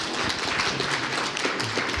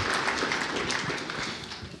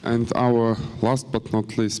 And our last but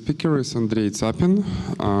not least speaker is Andriy Tsapin,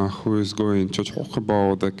 who is going to talk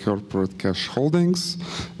about the corporate cash holdings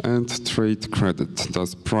and trade credit.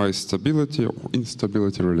 Does price stability or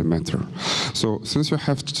instability really matter? So since you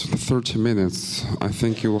have 30 minutes, I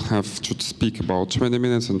think you will have to speak about 20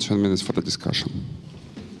 minutes and 10 minutes for the discussion.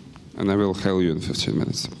 And I will hail you in 15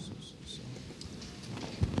 minutes.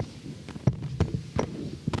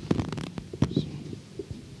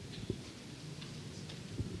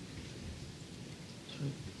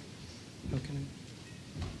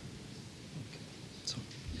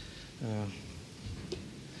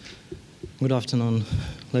 Good afternoon,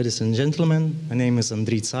 ladies and gentlemen. My name is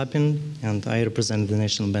Andriy Tsapin, and I represent the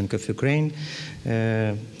National Bank of Ukraine.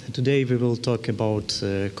 Today we will talk about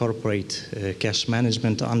corporate cash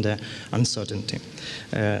management under uncertainty.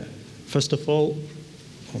 First of all,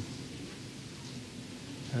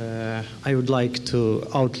 I would like to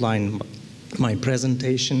outline my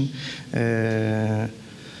presentation. I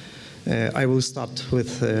will start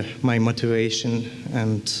with my motivation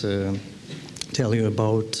and tell you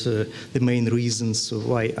about the main reasons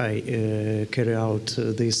why I carry out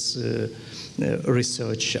this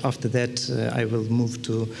research. After that, I will move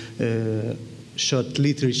to short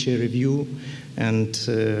literature review and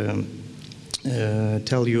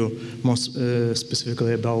tell you more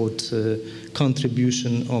specifically about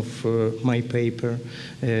contribution of my paper.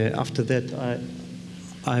 After that,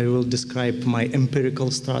 I will describe my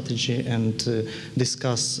empirical strategy and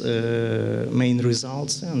discuss main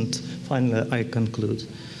results, and finally I conclude.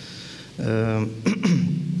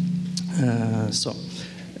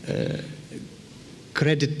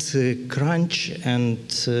 Credit crunch and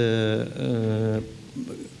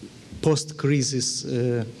post-crisis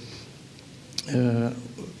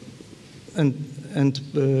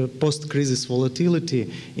post-crisis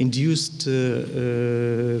volatility induced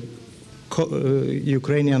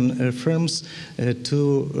Ukrainian firms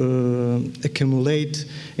to accumulate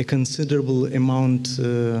a considerable amount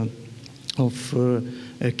of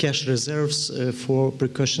cash reserves for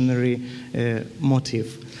precautionary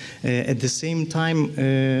motive. At the same time,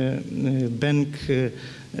 bank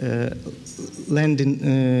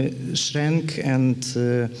lending shrank and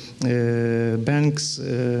banks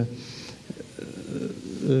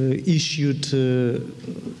issued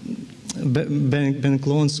bank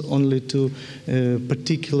loans only to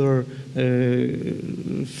particular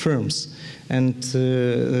firms, and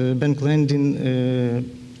bank lending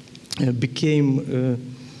became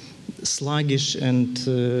sluggish and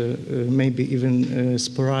maybe even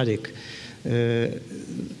sporadic.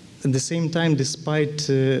 At the same time, despite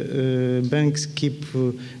banks keep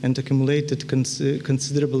and accumulated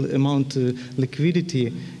considerable amount of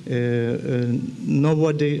liquidity,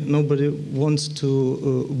 nobody wants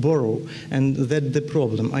to borrow, and that's the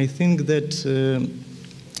problem. I think that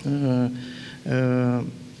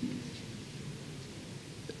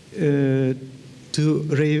to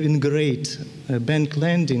reinvigorate bank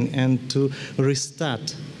lending and to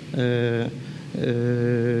restart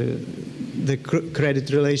the credit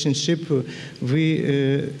relationship,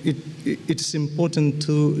 it's important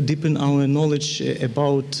to deepen our knowledge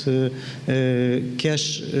about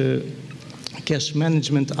cash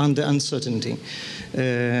management under uncertainty.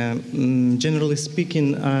 Generally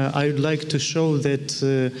speaking, I would like to show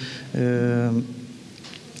that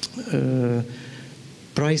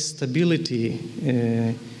price stability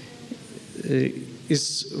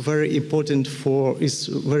is very important is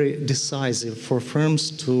very decisive for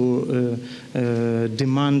firms to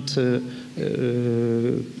demand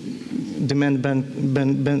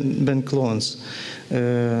bank loans.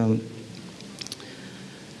 I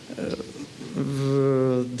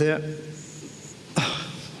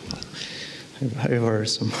worry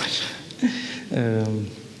so much.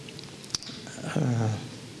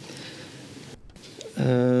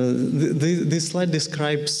 This slide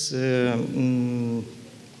describes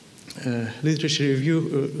literature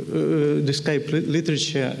review, describe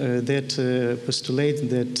literature that postulate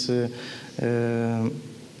that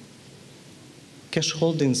cash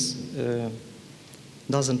holdings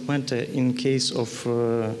doesn't matter in case of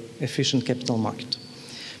efficient capital market,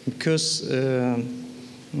 because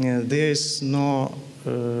there is no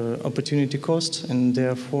opportunity cost, and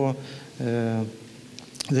therefore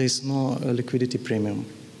there is no liquidity premium.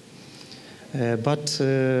 But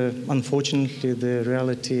unfortunately, the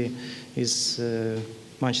reality is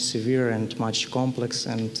much severe and much complex,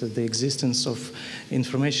 and the existence of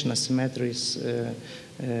information asymmetries,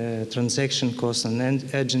 transaction costs, and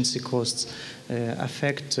agency costs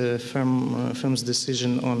affect firms'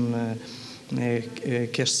 decision on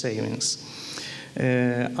cash savings.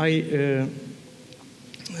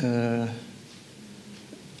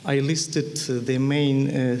 I listed the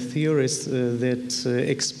main theories that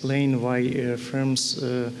explain why firms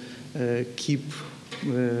keep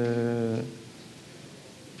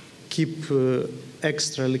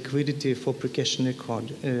extra liquidity for precautionary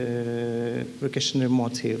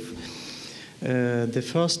motive. The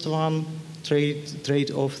first one,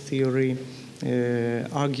 trade-off theory,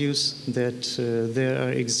 argues that there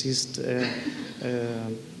exists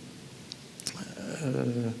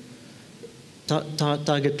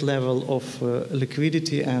target level of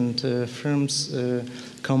liquidity, and firms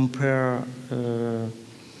compare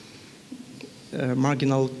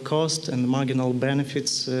marginal cost and marginal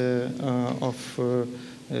benefits of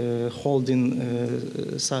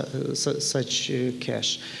holding such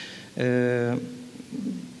cash.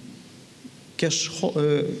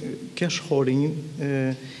 Cash holding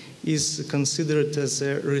is considered as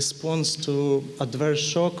a response to adverse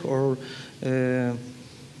shock, or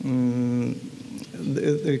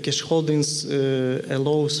the cash holdings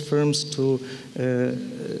allows firms to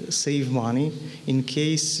save money in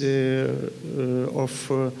case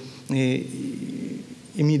of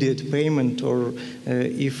immediate payment, or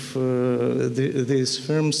if these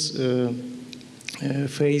firms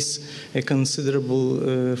face a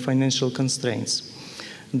considerable financial constraints.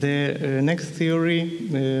 The next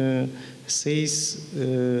theory says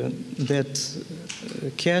that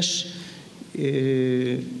cash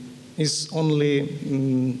is only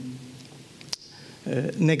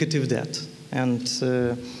negative debt, and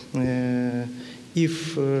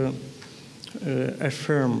if a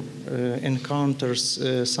firm encounters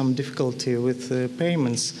some difficulty with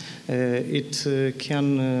payments, it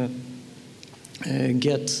can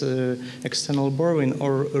get external borrowing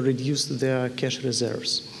or reduce their cash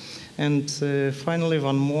reserves. And finally,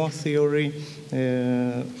 one more theory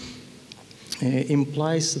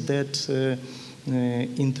implies that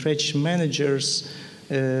entrenched managers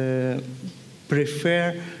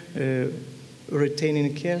prefer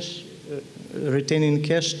retaining cash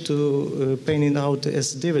to paying it out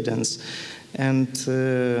as dividends. And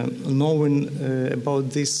knowing about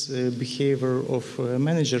this behavior of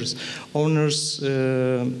managers, owners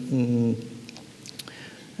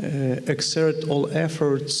exert all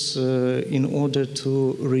efforts in order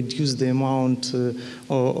to reduce the amount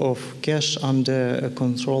of cash under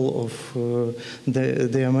control of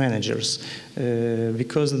their managers,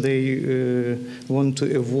 because they want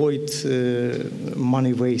to avoid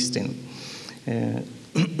money wasting.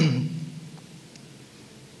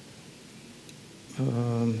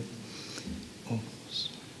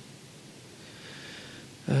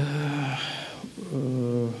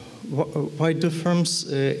 Why do firms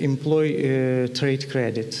employ trade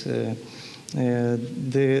credit?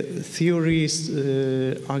 The theory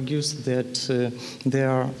argues that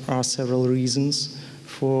there are several reasons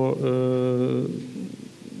for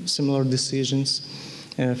similar decisions.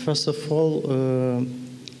 First of all,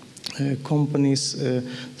 companies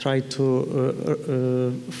try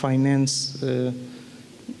to finance,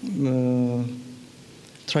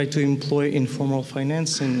 try to employ informal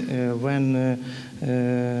financing when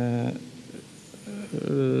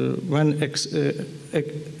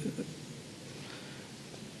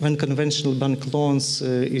conventional bank loans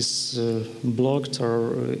is blocked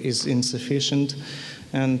or is insufficient,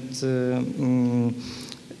 and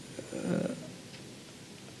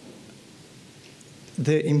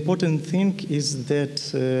the important thing is that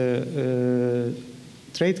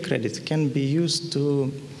trade credit can be used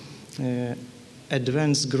to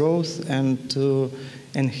advance growth and to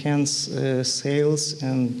enhance sales,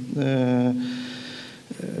 and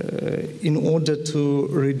in order to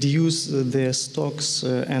reduce their stocks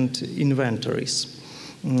and inventories.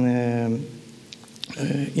 In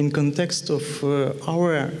context of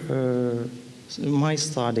my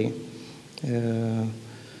study,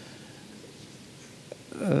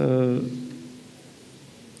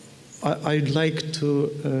 I'd like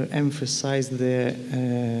to emphasize the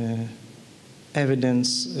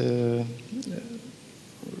evidence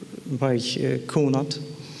by Kunat,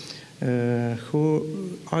 who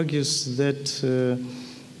argues that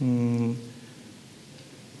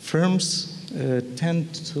firms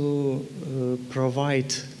tend to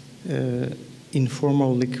provide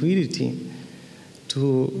informal liquidity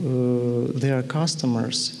to their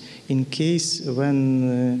customers in case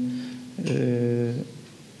when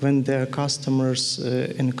their customers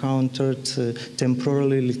encountered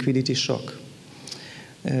temporary liquidity shock.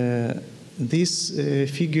 This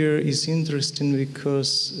figure is interesting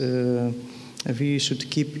because we should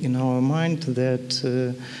keep in our mind that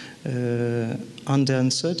under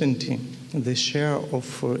uncertainty, the share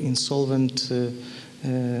of insolvent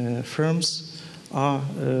firms are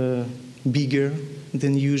bigger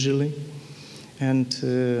than usually, and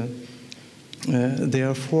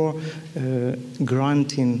therefore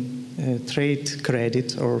granting trade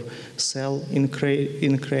credit or sell in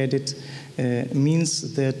credit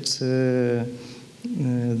means that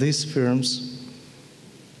these firms,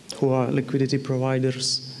 who are liquidity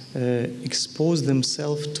providers, expose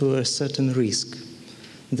themselves to a certain risk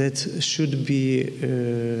that should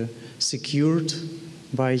be secured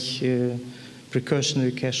by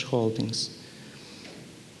precautionary cash holdings.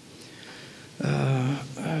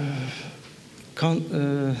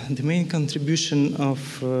 The main contribution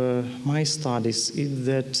of my studies is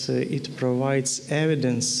that it provides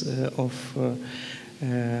evidence of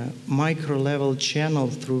micro-level channel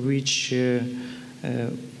through which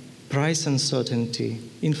price uncertainty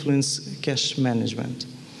influence cash management.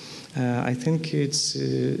 I think it's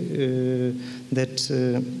that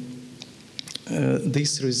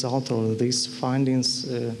this result or these findings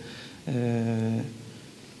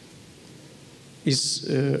is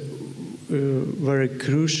very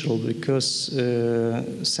crucial because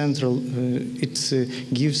it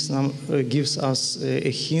gives us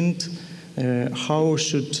a hint how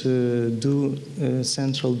should do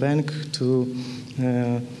central bank to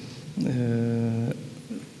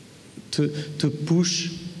push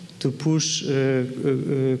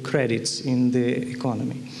credits in the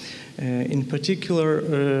economy. In particular,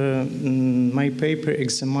 my paper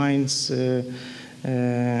examines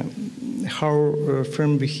how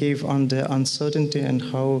firms behave under uncertainty and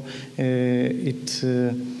how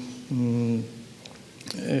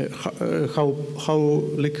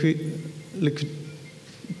liquid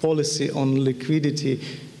policy on liquidity,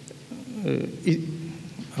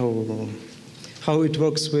 how it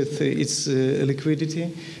works with its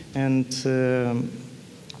liquidity, and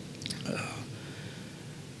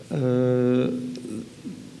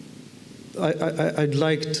I'd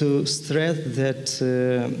like to stress that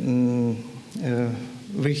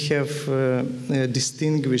we have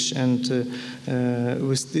distinguished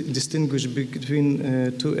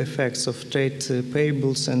between two effects of trade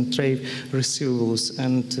payables and trade receivables,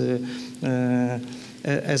 and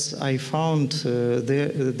as I found,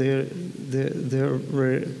 there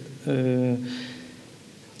were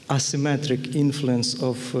asymmetric influence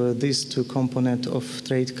of these two components of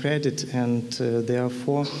trade credit, and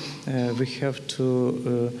therefore we have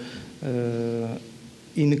to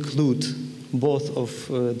include both of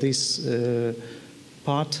this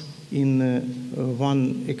part in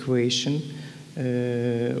one equation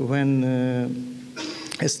when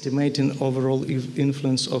estimating overall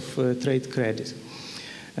influence of trade credit.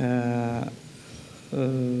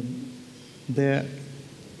 The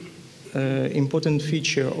important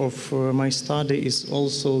feature of my study is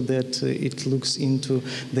also that it looks into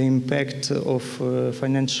the impact of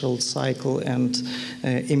financial cycle and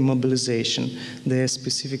immobilization, the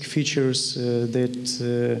specific features that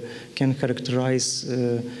can characterize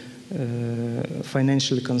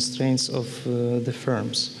financial constraints of the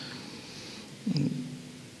firms.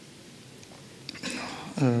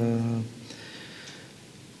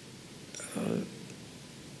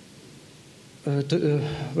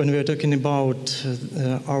 When we are talking about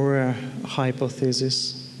our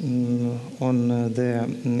hypothesis on the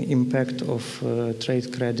impact of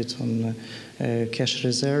trade credit on cash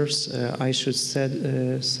reserves, I should say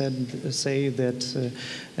that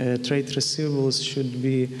trade receivables should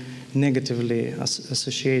be negatively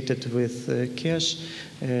associated with cash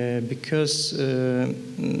because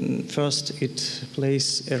first it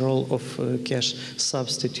plays a role of cash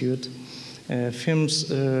substitute. Firms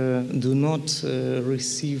do not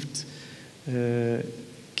receive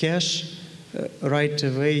cash right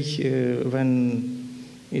away when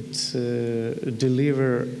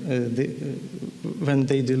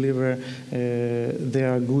they deliver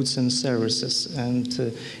their goods and services,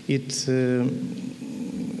 and it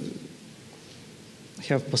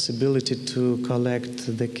have possibility to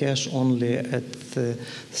collect the cash only at a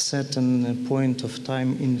certain point of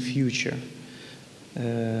time in future.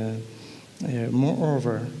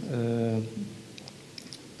 Moreover,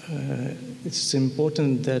 it's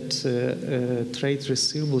important that trade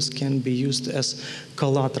receivables can be used as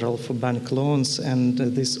collateral for bank loans, and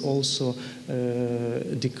this also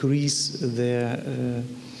decrease the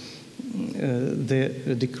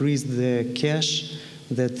cash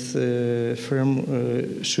that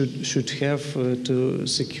firm should have to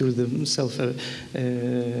secure themselves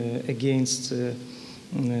against the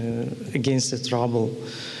trouble.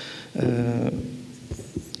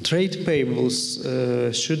 Trade payables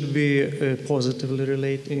should be positively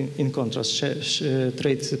related. In contrast,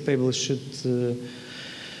 trade payables should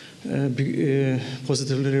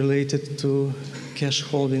positively related to cash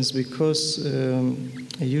holdings because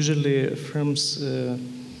usually firms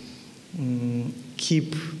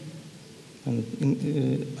keep and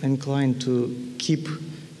inclined to keep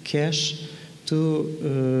cash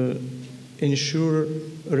to ensure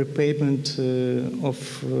repayment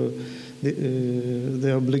of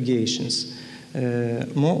the obligations.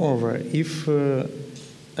 Moreover, if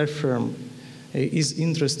a firm is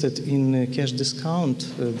interested in cash discount,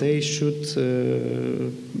 they should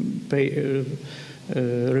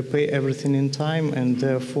repay everything in time, and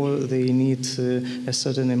therefore they need a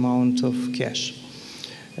certain amount of cash.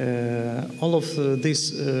 All of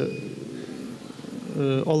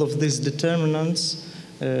these determinants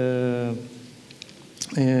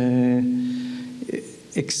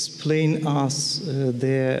explain us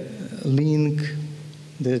the link,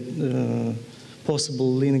 the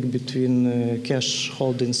possible link between cash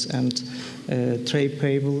holdings and trade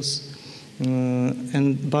payables,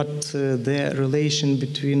 but the relation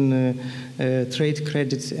between trade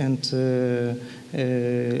credit and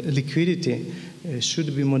liquidity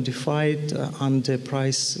should be modified under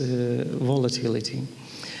price volatility.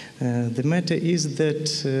 The matter is that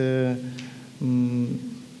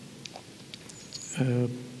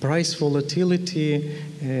price volatility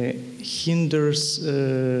hinders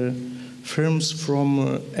firms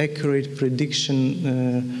from accurate prediction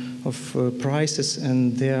of prices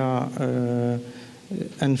and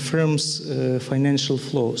firms' financial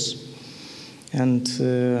flows. And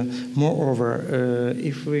moreover,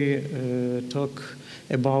 if we talk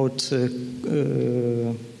about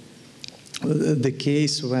the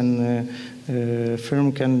case when a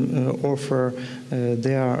firm can offer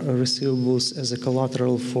their receivables as a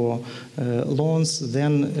collateral for loans,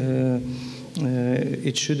 then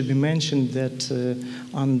it should be mentioned that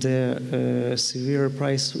under severe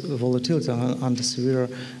price volatility, under severe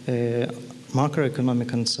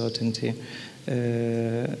macroeconomic uncertainty,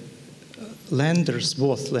 lenders,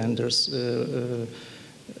 both lenders,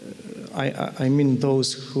 I mean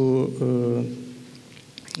those who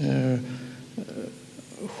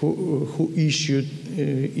issue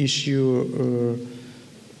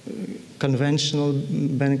conventional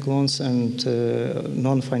bank loans and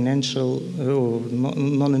non-financial,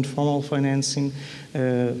 non-informal financing.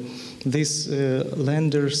 These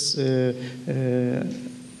lenders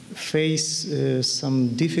face some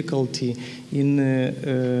difficulty in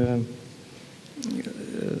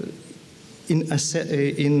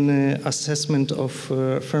assessment of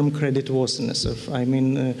firm creditworthiness,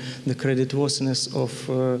 the creditworthiness of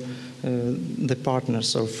the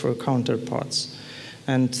partners, of counterparts.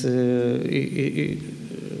 And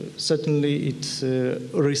certainly it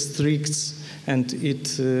restricts and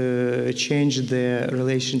it changes the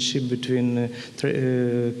relationship between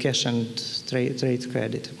cash and trade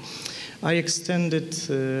credit. I extended,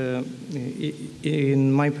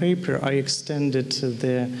 in my paper, I extended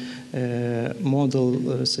the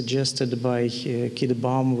model suggested by Kid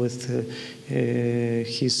Baum with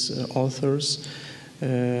his authors.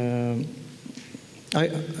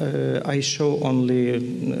 I show only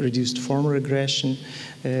reduced form regression.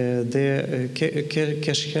 The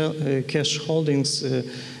cash holdings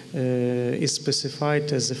is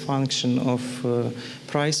specified as a function of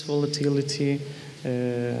price volatility,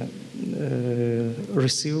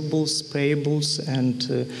 receivables, payables, and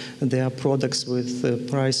their products with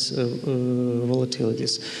price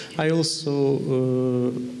volatilities. I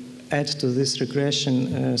also add to this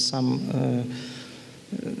regression some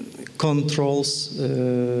controls,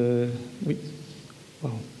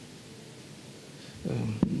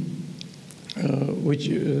 which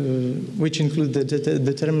include the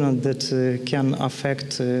determinant that can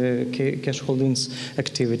affect cash holdings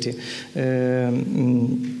activity.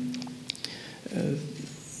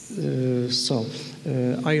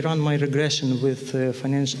 I run my regression with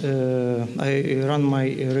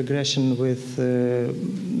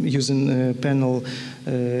using panel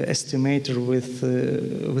estimator with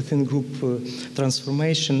within group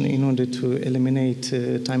transformation in order to eliminate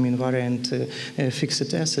time invariant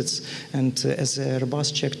fixed assets. And as a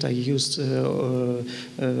robust check, I used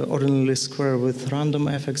ordinary square with random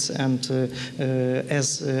effects. And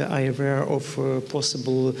as I aware of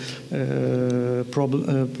possible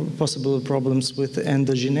problems with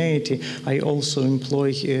endogeneity, I also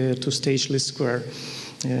employ two-stage least square.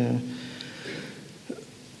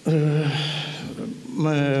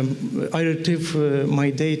 I retrieve my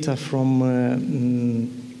data from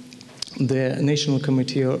the National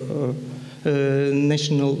Committee,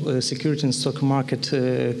 National Security and Stock Market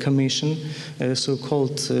Commission,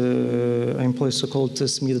 so-called, I employ so-called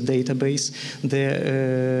Smith database.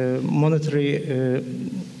 The monetary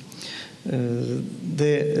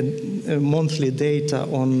the monthly data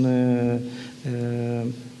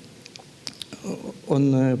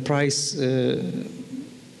on price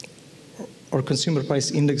or consumer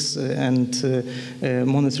price index and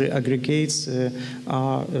monetary aggregates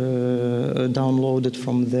are downloaded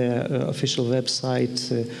from the official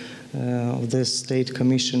website of the State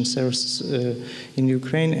Commission Services in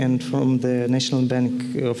Ukraine and from the National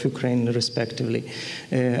Bank of Ukraine, respectively.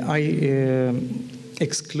 I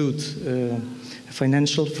exclude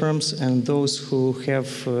financial firms and those who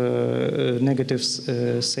have negative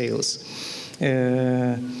sales.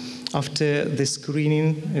 After the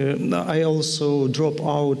screening, I also drop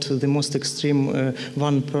out the most extreme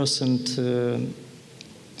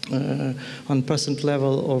 1%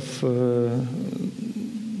 level of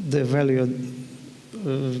the value.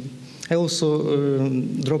 I also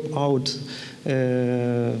drop out,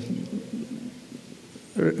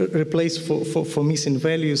 replace for missing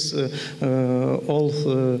values all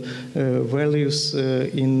values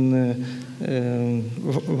in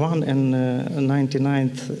 1 and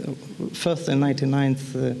 1st and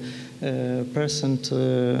 99th percent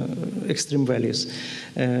extreme values.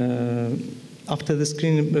 After the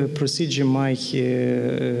screening procedure, my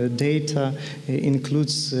data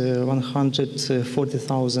includes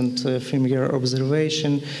 140,000 firm-year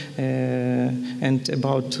observation and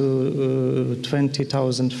about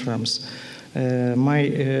 20,000 firms. My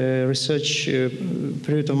research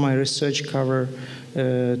period of my research cover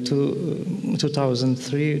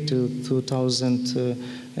 2003 to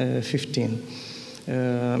 2015.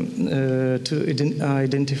 To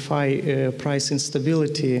identify price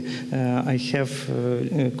instability, I have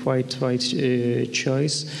quite wide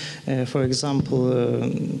choice. For example,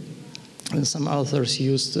 some authors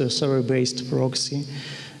used survey-based proxy,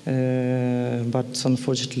 but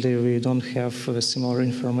unfortunately we don't have similar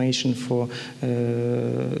information for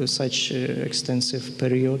such extensive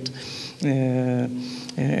period.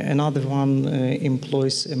 Another one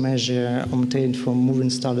employs a measure obtained from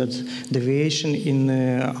moving standard deviation. In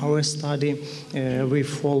our study, we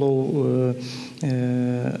follow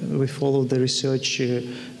the research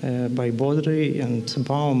by Bodry and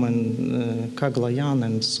Baum and Kaglayan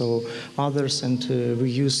and so others, and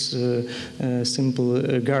we use a simple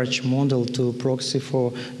Garch model to proxy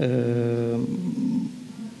for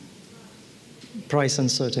price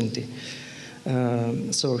uncertainty.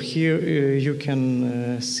 So here you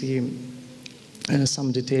can see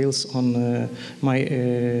some details on my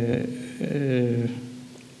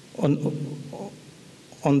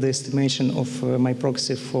on the estimation of my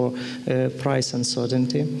proxy for price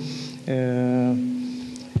uncertainty.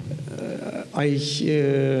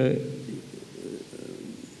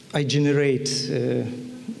 I generate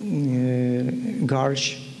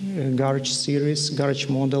Garch series, Garch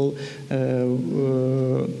model,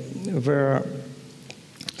 where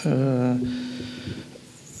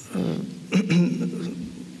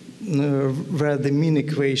where the mean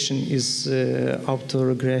equation is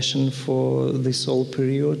autoregression for this whole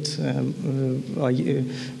period.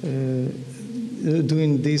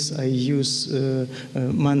 Doing this, I use a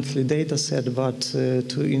monthly data set, but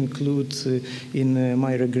to include in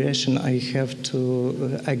my regression, I have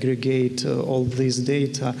to aggregate all this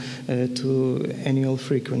data to annual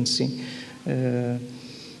frequency.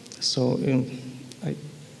 So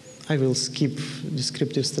I will skip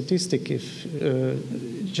descriptive statistic. If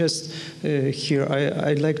just here,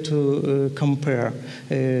 I'd like to compare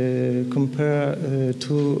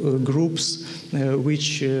two groups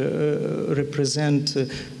which represent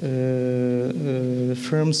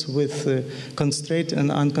firms with constrained and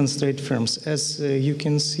unconstrained firms. As you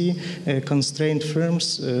can see, constrained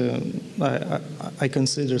firms I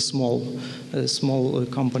consider small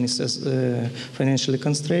companies as financially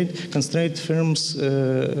constrained. Constrained firms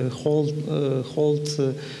hold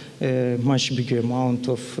a much bigger amount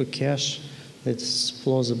of cash. That's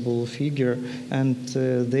plausible figure, and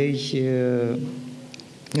they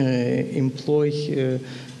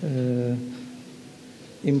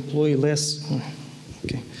employ less.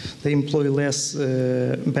 Okay. They employ less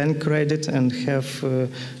bank credit and have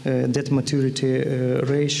debt maturity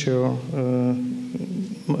ratio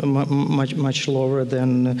much lower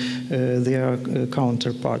than their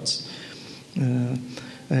counterparts.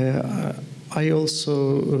 I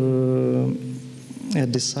also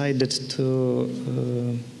decided to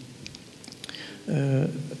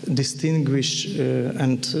distinguish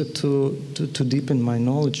and to deepen my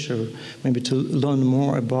knowledge, or maybe to learn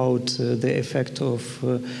more about the effect of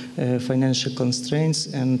financial constraints.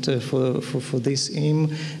 And for this aim,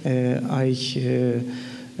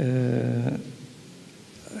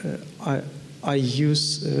 I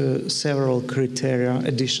use several criteria,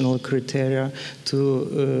 additional criteria,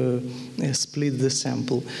 to split the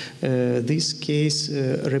sample. This case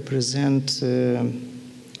represents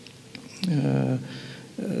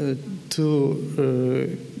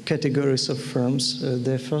two categories of firms.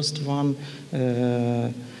 The first one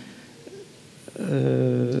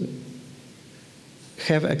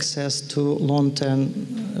have access to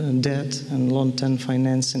long-term debt and long-term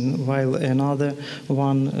financing, while another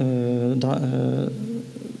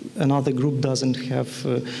group doesn't have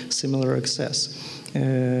similar access.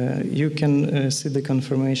 You can see the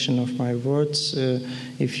confirmation of my words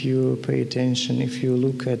if you pay attention, if you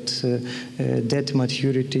look at debt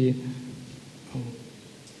maturity.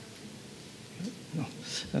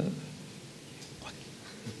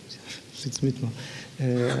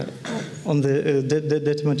 On the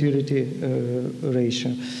debt maturity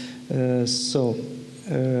ratio.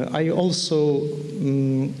 I also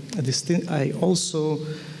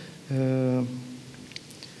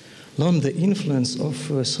learned the influence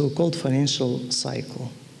of so-called financial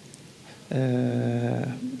cycle.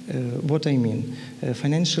 What I mean,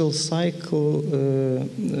 financial cycle,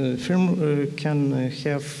 firm can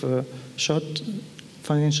have short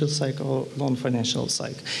financial cycle or non-financial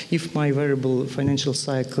cycle. If my variable financial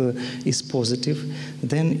cycle is positive,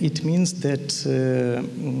 then it means that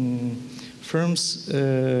firms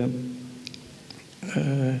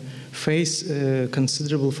face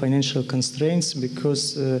considerable financial constraints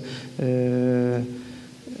because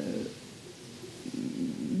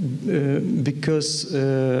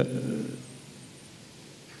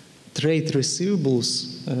trade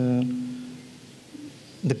receivables,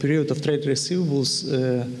 the period of trade receivables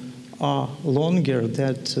are longer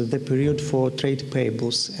than the period for trade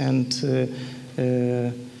payables, and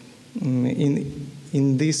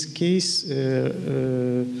in this case,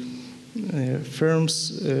 a firm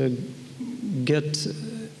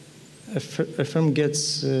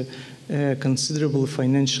gets a considerable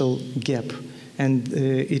financial gap, and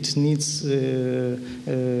it needs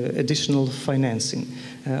additional financing.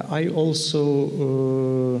 I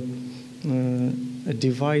also I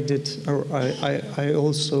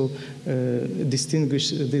also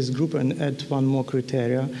distinguish this group and add one more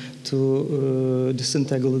criteria to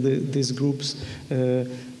disentangle these groups.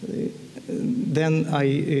 Then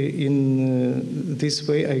in this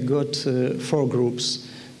way I got 4 groups.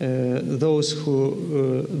 Those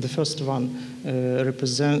who the first one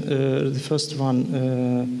represent the first one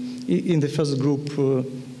in the first group.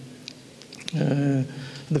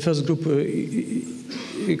 The first group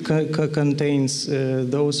contains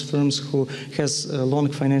those firms who has a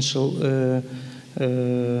long financial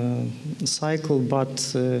cycle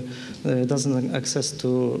but doesn't have access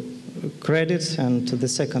to credit, and the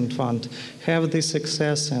second one have this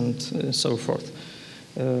access, and so forth.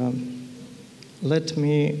 Let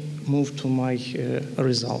me move to my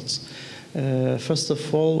results. First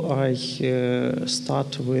of all, I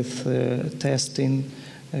start with testing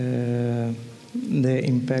the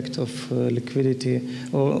impact of liquidity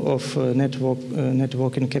or of net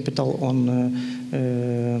working capital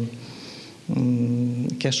on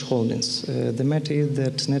cash holdings. The matter is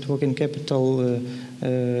that net working capital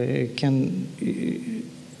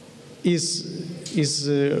is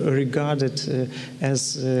regarded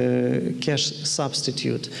as a cash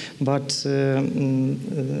substitute, but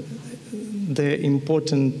the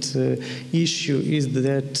important issue is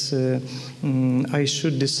that I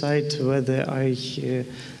should decide whether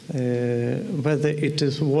whether it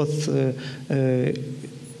is worth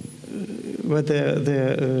whether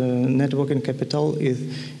the net working capital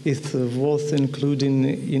is worth including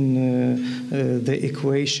in the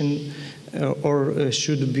equation or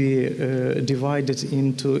should be divided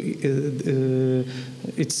into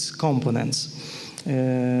its components.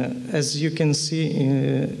 As you can see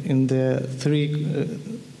in the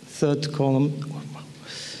third column,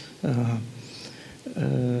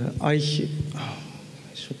 I should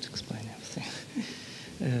explain everything.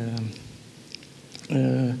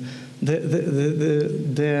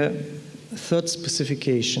 The third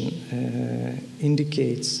specification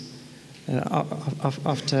indicates,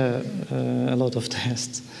 after a lot of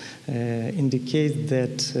tests, indicate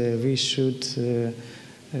that we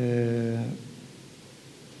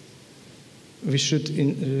should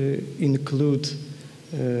include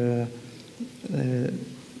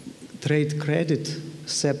trade credit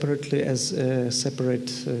separately as a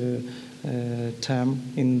separate term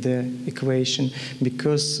in the equation,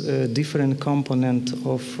 because different component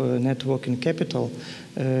of net working capital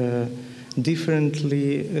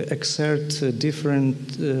differently exert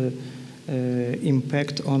different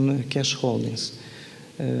impact on cash holdings.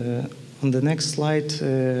 On the next slide,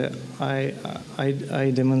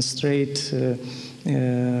 I demonstrate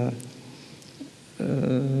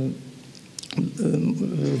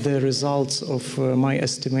the results of my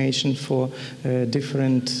estimation for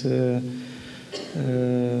different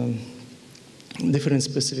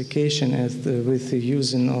specification with the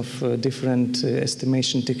using of different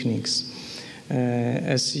estimation techniques.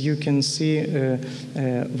 As you can see,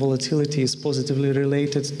 volatility is positively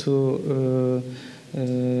related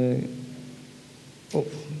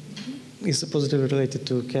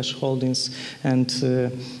to cash holdings, and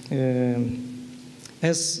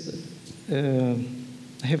as I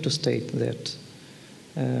have to state that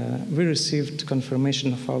we received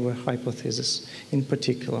confirmation of our hypothesis. In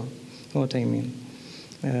particular, what I mean,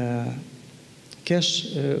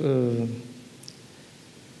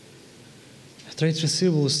 trade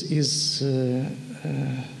receivables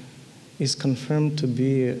is confirmed to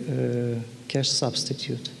be a cash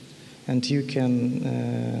substitute, and you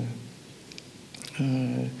can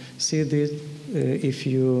see that if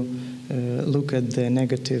you look at the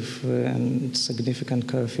negative and significant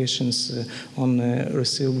coefficients on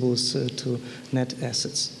receivables to net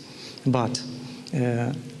assets. But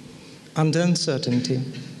under uncertainty,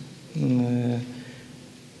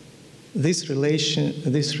 this relation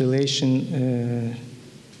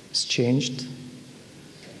is changed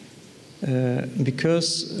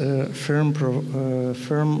because firm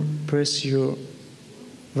pursue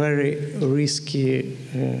very risky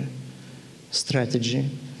strategy.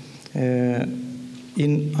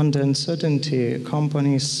 Under uncertainty,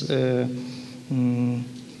 companies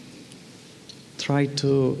try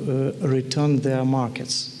to return their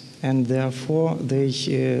markets, and therefore they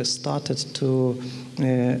started to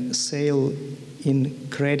sell in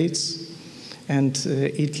credits, and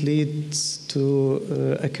it leads to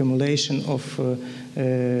accumulation of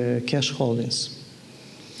cash holdings.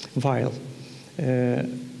 While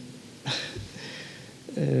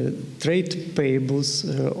trade payables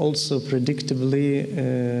also predictably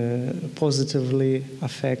positively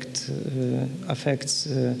affects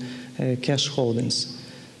cash holdings,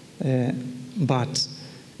 but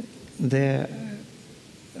the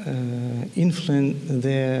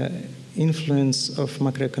influence of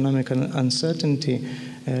macroeconomic uncertainty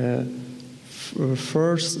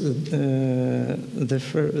force the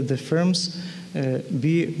firms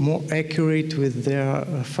be more accurate with their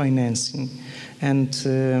financing. And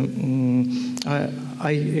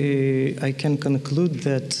I can conclude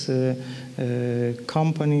that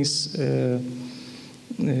companies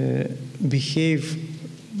behave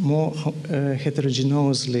more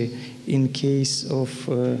heterogeneously in case of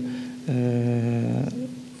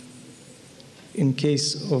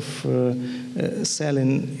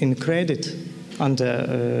selling in credit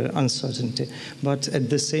under uncertainty, but at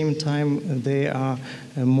the same time they are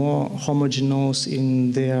more homogeneous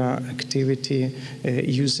in their activity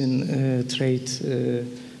using trade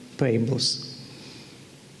payables.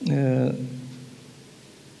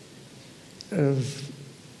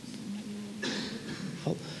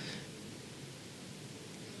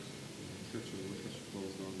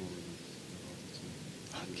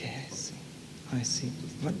 Okay, I see.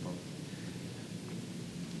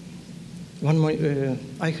 One more,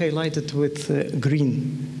 I highlighted with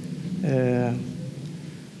green.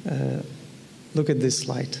 Look at this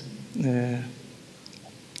slide.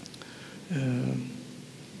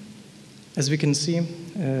 As we can see,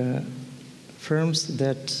 firms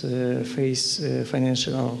that face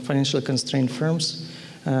financial constrained firms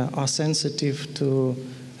are sensitive to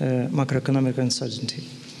macroeconomic uncertainty,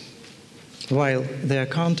 while their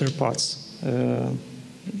counterparts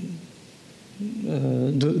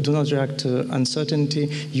do not react to uncertainty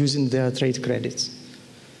using their trade credits.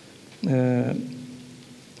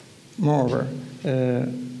 Moreover,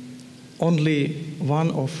 only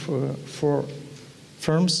one of four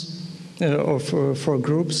firms or four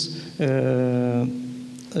groups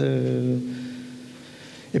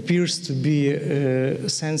appears to be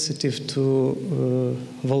sensitive to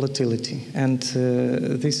volatility, and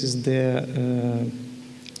this is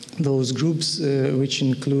those groups which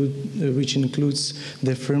includes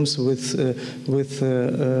the firms with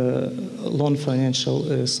long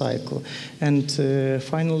financial cycle. And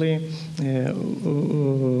finally,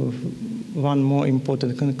 one more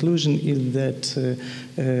important conclusion is that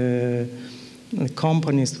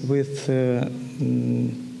companies with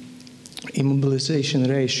immobilization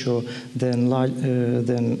ratio than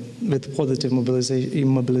with positive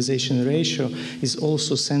immobilization ratio is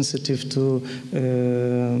also sensitive to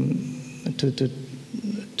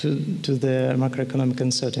the macroeconomic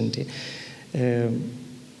uncertainty. Okay,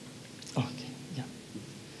 yeah.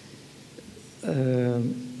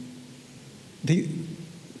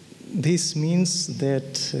 this means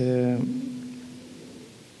that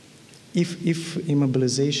if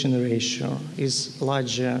immobilization ratio is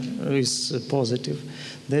larger, is positive,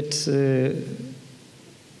 that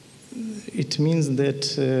it means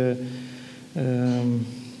that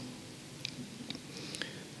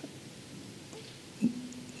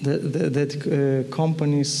that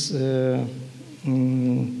companies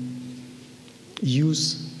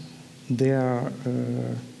use their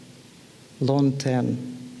long-term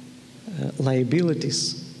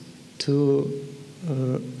liabilities to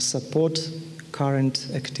support current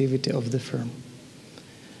activity of the firm.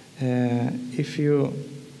 If you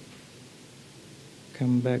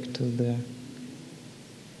come back to the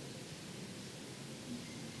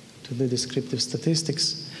descriptive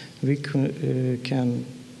statistics, we can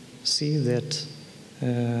see that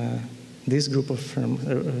this group of firms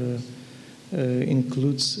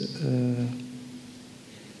includes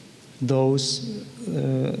those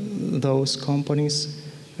companies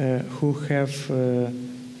who have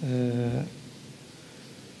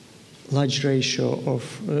large ratio of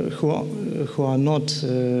who are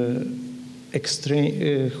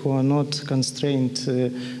not constrained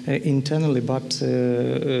internally, but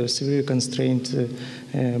severely constrained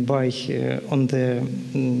by on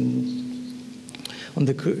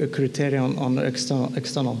the criterion on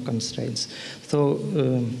external constraints. So.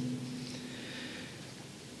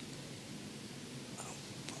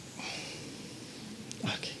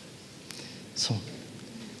 So,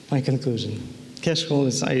 my conclusion: cash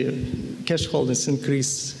holdings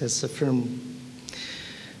increase as a firm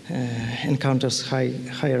encounters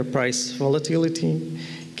higher price volatility.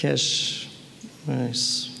 Cash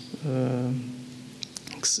is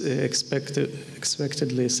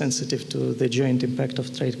expectedly sensitive to the joint impact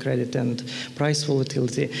of trade credit and price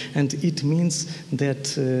volatility, and it means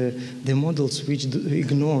that the models which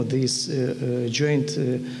ignore this joint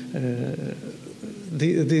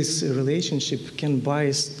this relationship can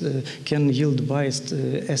yield biased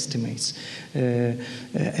estimates.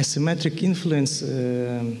 Asymmetric influence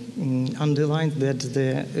underlines that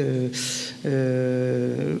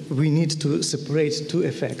we need to separate two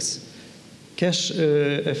effects: cash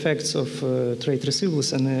effects of trade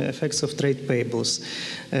receivables and effects of trade payables.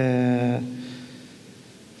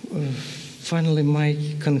 Finally, my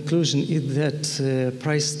conclusion is that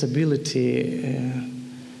price stability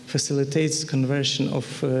facilitates conversion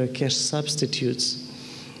of cash substitutes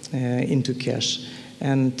into cash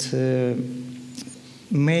and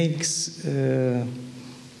makes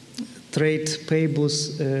trade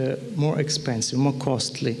payables more expensive, more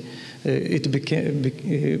costly. It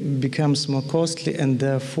becomes more costly, and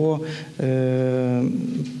therefore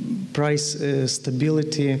price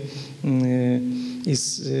stability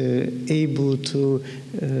is able to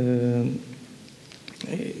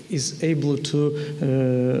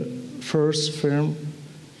force firm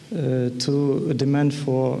to demand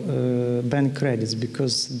for bank credits,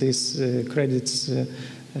 because these credits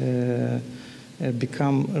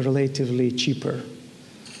become relatively cheaper.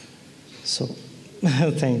 So,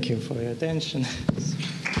 thank you for your attention.